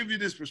 I'm going to give you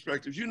this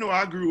perspective.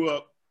 I grew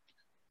up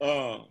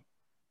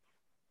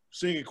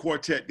singing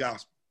quartet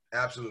gospel.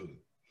 Absolutely.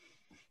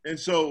 And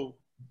so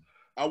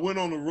I went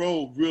on the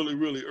road really,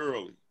 really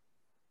early.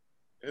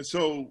 And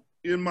so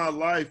in my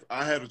life,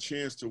 I had a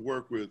chance to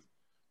work with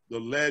the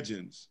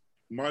legends,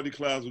 Mighty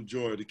Clouds of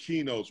Joy, the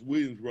Keynotes,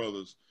 Williams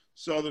Brothers,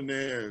 Southern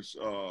Airs,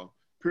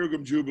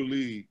 Pilgrim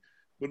Jubilee.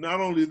 But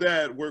not only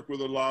that, work with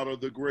a lot of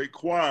the great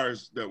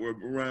choirs that were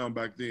around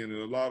back then,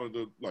 and a lot of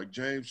like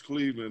James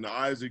Cleveland,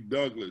 Isaac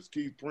Douglas,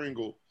 Keith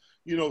Pringle,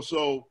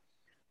 so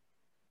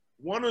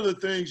one of the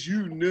things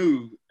you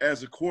knew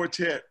as a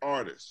quartet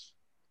artist,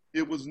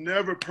 it was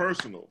never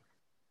personal.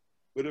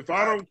 But if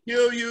I don't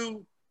kill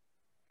you,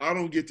 I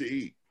don't get to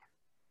eat.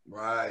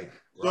 Right.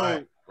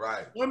 So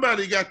Right.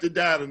 somebody got to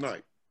die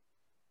tonight.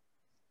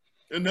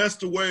 And that's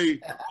the way, you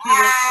know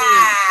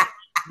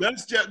what I'm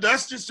saying?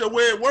 That's just the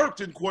way it worked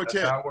in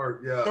Quartet. That's how it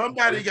worked, yeah.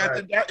 Somebody got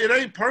to die. It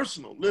ain't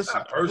personal.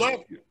 Listen, personal. I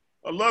love you.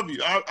 I love you.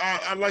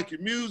 I like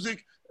your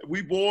music.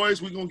 We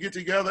boys, we're gonna get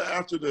together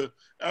after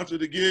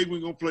the gig. We're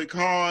gonna play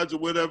cards or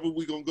whatever.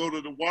 We're gonna go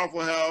to the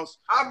Waffle House.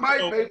 I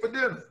might pay for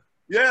dinner.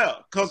 Yeah,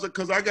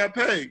 cause I got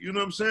paid. You know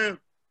what I'm saying?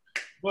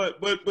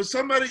 But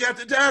somebody got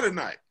to die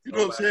tonight. You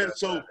know what I'm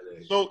saying?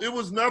 So it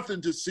was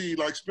nothing to see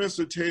like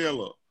Spencer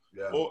Taylor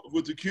or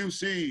with the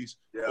QCs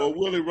or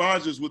Willie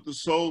Rogers with the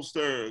Soul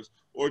Stirrers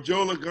or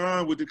Joe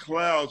Ligon with the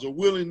Clouds or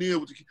Willie Neal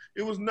with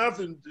it was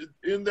nothing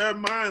in their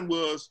mind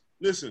was,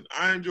 listen,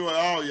 I enjoy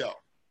all y'all,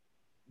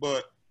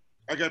 but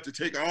I got to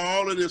take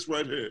all of this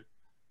right here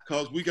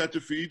because we got to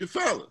feed the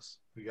fellas.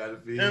 We got to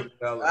feed the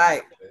fellas.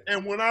 Right.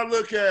 And when I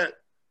look at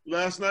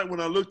last night,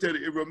 when I looked at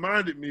it, it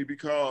reminded me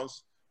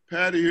because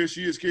Patty here,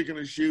 she is kicking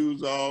her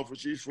shoes off and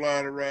she's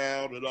flying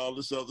around and all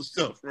this other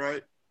stuff,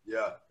 right?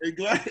 Yeah. And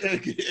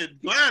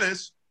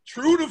Gladys,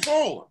 true to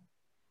form.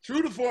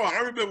 I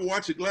remember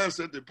watching Gladys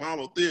at the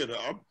Apollo Theater.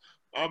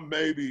 I'm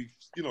maybe,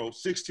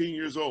 16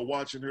 years old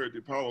watching her at the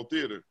Apollo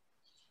Theater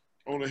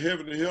on a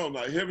Heaven and Hell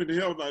night. Heaven and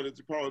Hell night at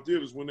the Apollo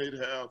Theater is when they'd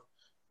have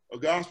a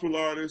gospel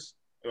artist,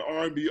 an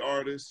R&B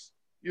artist,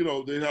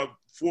 they'd have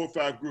 4 or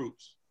 5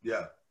 groups.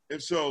 Yeah.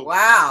 And so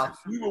wow,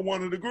 we were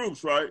one of the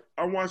groups, right?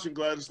 I'm watching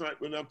Gladys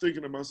Knight and I'm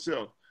thinking to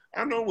myself,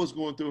 I know what's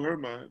going through her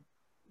mind.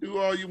 Do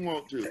all you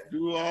want to.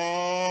 Do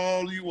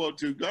all you want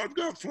to.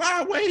 God,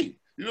 fly away.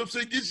 You know what I'm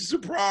saying? Get you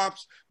some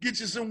props, get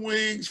you some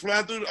wings,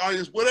 fly through the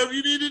audience, whatever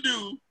you need to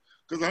do,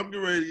 because I'm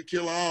getting ready to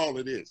kill all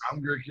of this.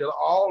 I'm going to kill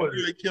all of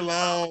this. Kill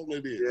all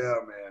of this. Yeah,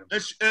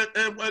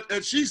 man.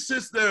 And she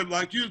sits there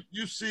like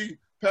you see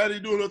Patty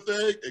doing her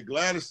thing, and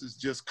Gladys is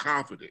just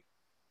confident.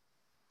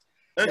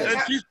 And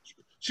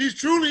she's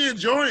truly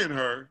enjoying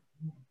her,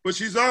 but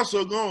she's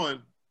also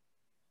going,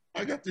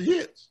 I got the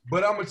hits.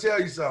 But I'm going to tell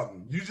you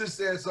something. You just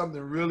said something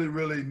really,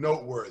 really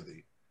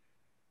noteworthy.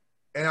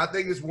 And I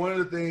think it's one of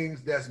the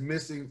things that's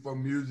missing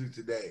from music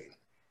today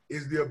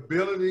is the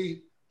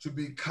ability to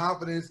be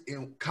confident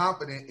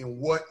in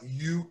what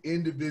you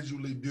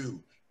individually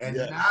do and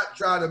not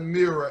try to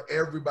mirror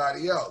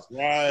everybody else.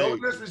 Right. No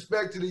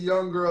disrespect to the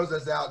young girls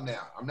that's out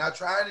now. I'm not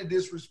trying to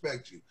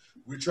disrespect you.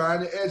 We're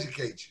trying to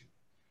educate you.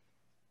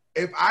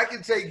 If I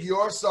can take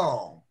your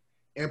song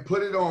and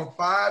put it on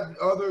 5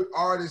 other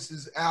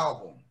artists'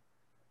 album,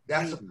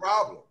 that's a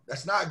problem.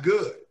 That's not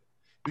good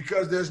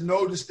because there's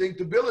no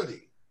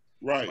distinctability.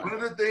 Right. One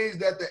of the things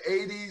that the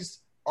 80s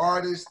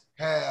artists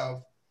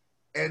have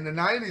and the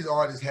 90s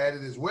artists had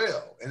it as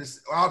well, and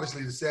it's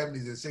obviously the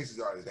 70s and 60s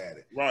artists had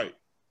it. Right.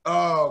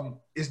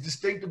 Is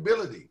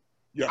distinctability.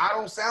 Yeah. I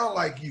don't sound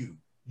like you.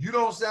 You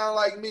don't sound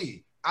like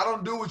me. I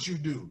don't do what you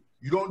do.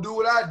 You don't do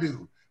what I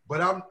do.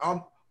 But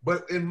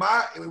But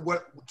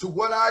to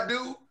what I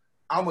do,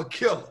 I'm a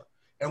killer.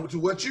 And to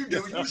what you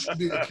do, you should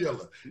be a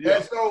killer. Yeah.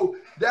 And so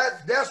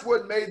that's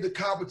what made the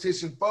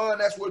competition fun.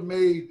 That's what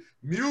made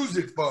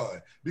music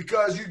fun.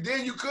 Because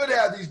you could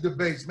have these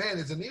debates. Man,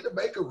 is Anita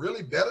Baker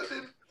really better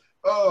than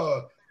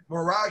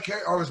Mariah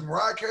Carey? Or is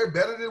Mariah Carey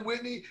better than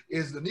Whitney?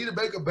 Is Anita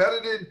Baker better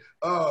than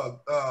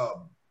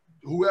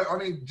whoever? I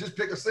mean, just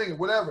pick a singer,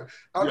 whatever.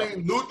 I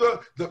mean, Luther,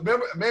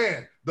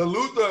 the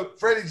Luther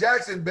Freddie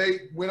Jackson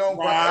bait went on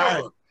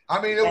forever. I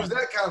mean, it was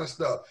that kind of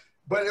stuff.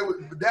 But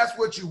that's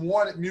what you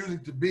wanted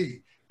music to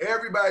be.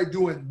 Everybody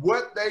doing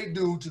what they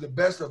do to the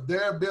best of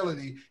their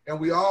ability, and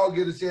we all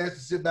get a chance to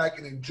sit back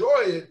and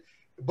enjoy it,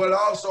 but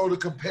also to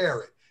compare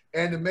it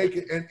and to make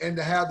it and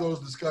to have those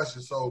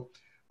discussions. So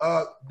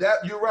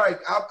that you're right.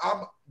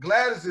 I'm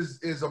Gladys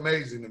is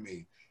amazing to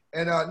me.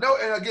 And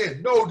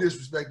no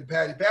disrespect to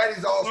Patty.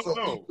 Patty's also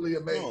equally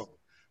amazing. No.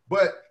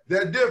 But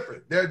they're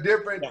different. They're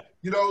different.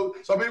 Yeah.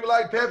 Some people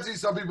like Pepsi,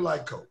 some people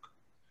like Coke.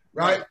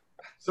 Right?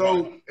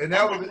 So, and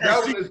that was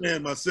RC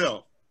man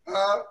myself.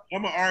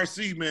 I'm an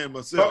RC man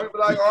myself. Some people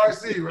like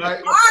RC,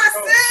 right?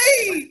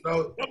 RC.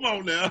 So, come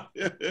on now.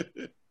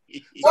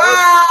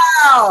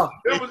 Wow.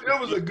 It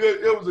was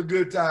a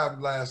good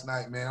time last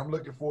night, man. I'm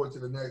looking forward to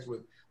the next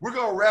one. We're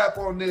gonna wrap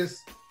on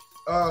this,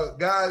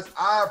 guys.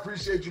 I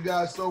appreciate you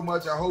guys so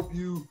much. I hope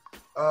you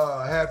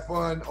had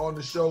fun on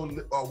the show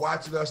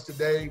watching us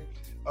today.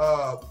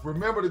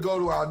 Remember to go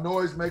to our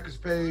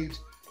Noisemakers page.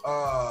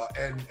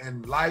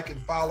 And like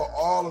and follow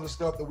all of the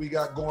stuff that we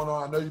got going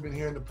on. I know you've been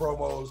hearing the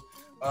promos.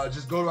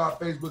 Just go to our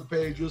Facebook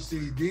page. You'll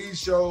see these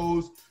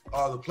shows,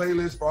 the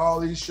playlist for all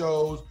these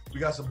shows.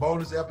 We got some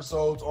bonus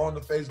episodes on the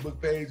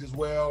Facebook page as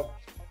well.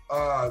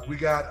 We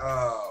got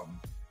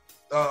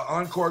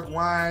Uncorked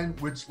Wine,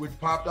 which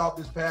popped off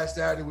this past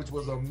Saturday, which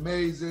was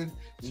amazing.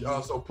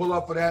 So pull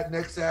up for that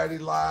next Saturday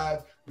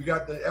live. We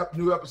got the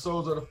new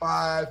episodes of The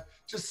Five.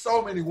 Just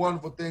so many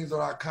wonderful things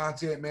on our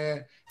content,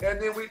 man. And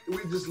then we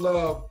just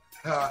love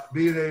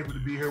being able to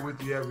be here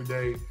with you every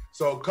day.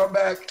 So come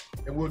back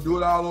and we'll do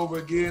it all over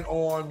again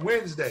on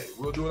Wednesday.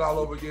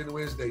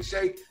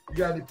 Shake, you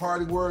got any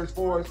parting words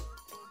for us?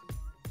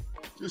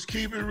 Just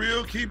keep it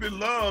real, keep it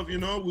love. You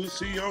know, we'll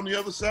see you on the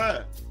other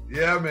side.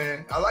 Yeah,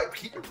 man. I like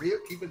keep it real,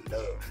 keep it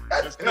love.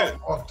 That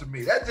felt funk to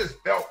me. That just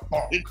felt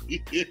funk. You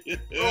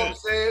know what I'm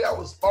saying? That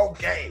was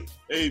funky.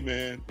 Hey,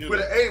 man.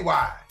 With an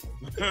AY.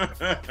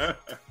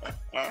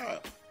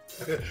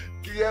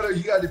 Kieta,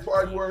 you got any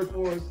parting words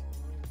for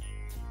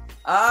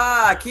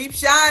us? Keep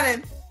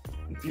shining.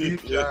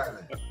 Keep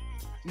shining.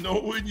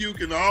 Know when you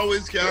can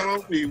always count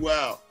on me.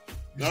 Wow.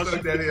 You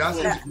stuck that in. I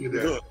see what you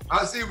did there.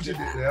 I see what you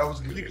did there. That was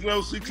good. See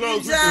close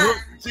with the hook.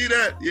 See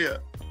that? Yeah.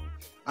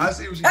 I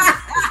see what you did.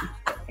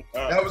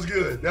 That was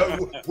good. That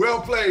was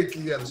well played,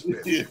 Kieta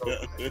Smith. Yeah.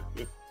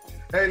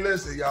 Hey,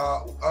 listen,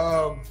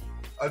 y'all.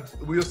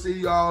 We'll see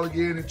y'all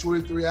again in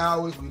 23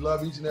 hours. We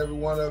love each and every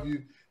one of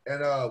you.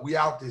 And we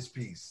out this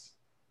piece.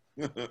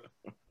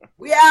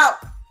 We out.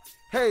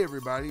 Hey,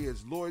 everybody.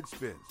 It's Lloyd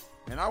Spence.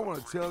 And I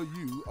want to tell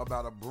you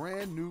about a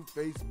brand new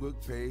Facebook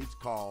page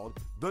called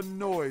The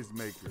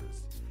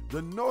Noisemakers.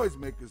 The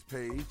Noisemakers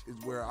page is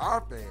where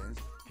our fans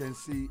can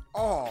see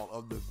all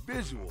of the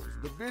visuals,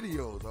 the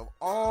videos of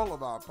all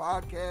of our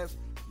podcasts,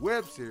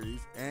 web series,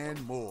 and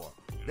more.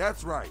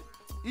 That's right.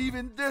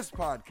 Even this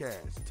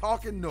podcast,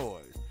 Talking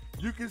Noise.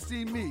 You can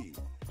see me,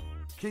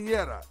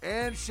 Kieta,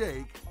 and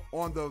Shake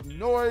on the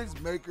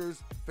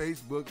Noisemakers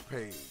Facebook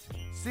page.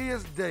 See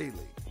us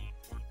daily.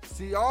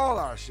 See all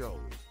our shows,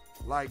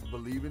 like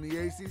Believe in the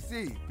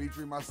ACC,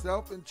 featuring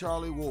myself and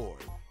Charlie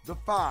Ward, The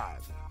Five,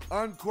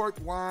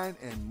 Uncorked Wine,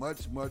 and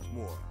much, much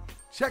more.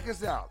 Check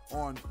us out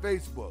on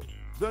Facebook,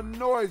 The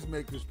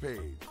Noisemakers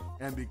page,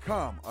 and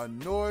become a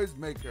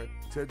noisemaker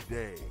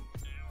today.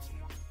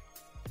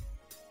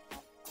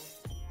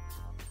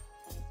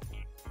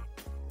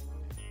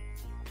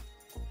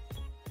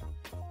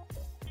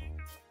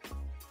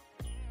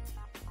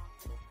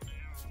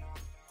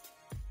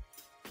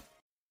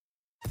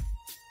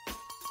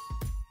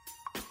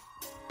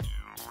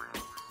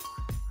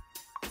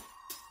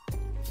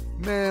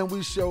 Man,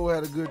 we sure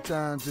had a good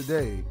time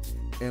today,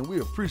 and we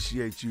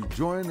appreciate you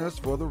joining us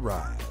for the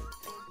ride.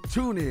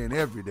 Tune in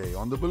every day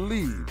on the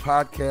Believe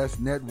Podcast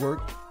Network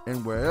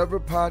and wherever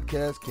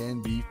podcasts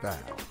can be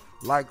found,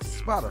 like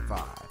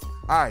Spotify,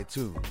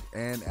 iTunes,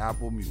 and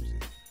Apple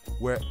Music,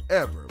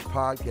 wherever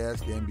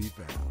podcasts can be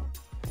found.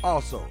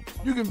 Also,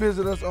 you can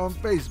visit us on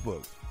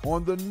Facebook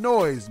on the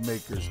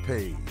Noisemakers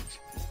page.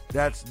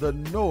 That's the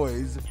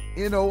Noise,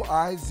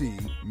 N-O-I-Z,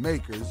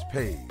 Makers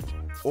page,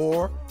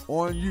 or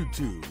on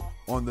YouTube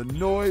on the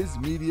Noise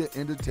Media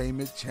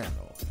Entertainment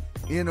channel,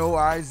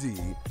 N-O-I-Z,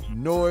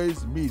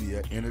 Noise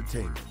Media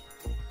Entertainment.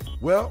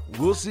 Well,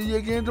 we'll see you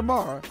again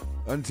tomorrow.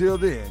 Until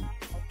then,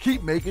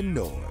 keep making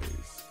noise.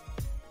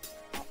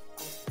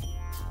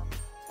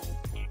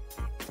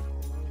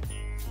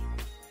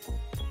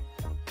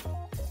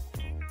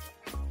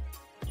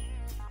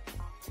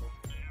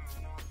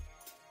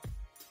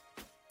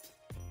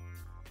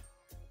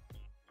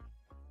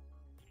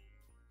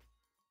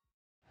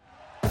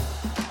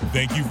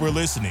 Thank you for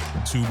listening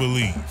to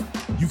Believe.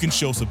 You can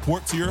show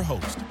support to your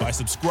host by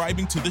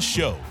subscribing to the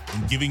show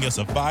and giving us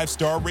a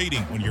 5-star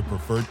rating on your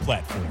preferred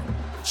platform.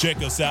 Check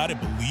us out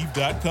at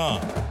Believe.com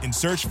and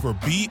search for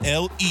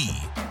BLEAV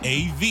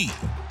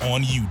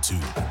on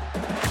YouTube.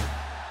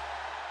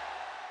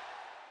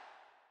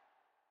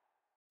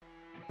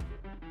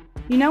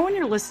 You know when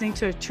you're listening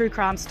to a true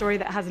crime story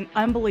that has an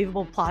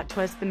unbelievable plot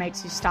twist that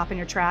makes you stop in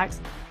your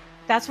tracks?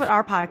 That's what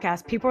our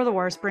podcast, People Are the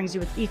Worst, brings you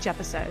with each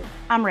episode.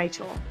 I'm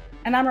Rachel.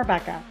 And I'm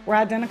Rebecca. We're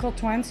identical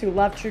twins who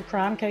love true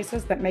crime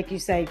cases that make you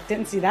say,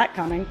 didn't see that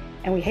coming,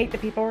 and we hate the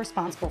people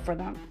responsible for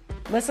them.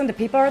 Listen to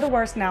People Are the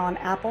Worst now on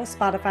Apple,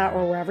 Spotify,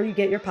 or wherever you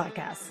get your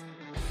podcasts.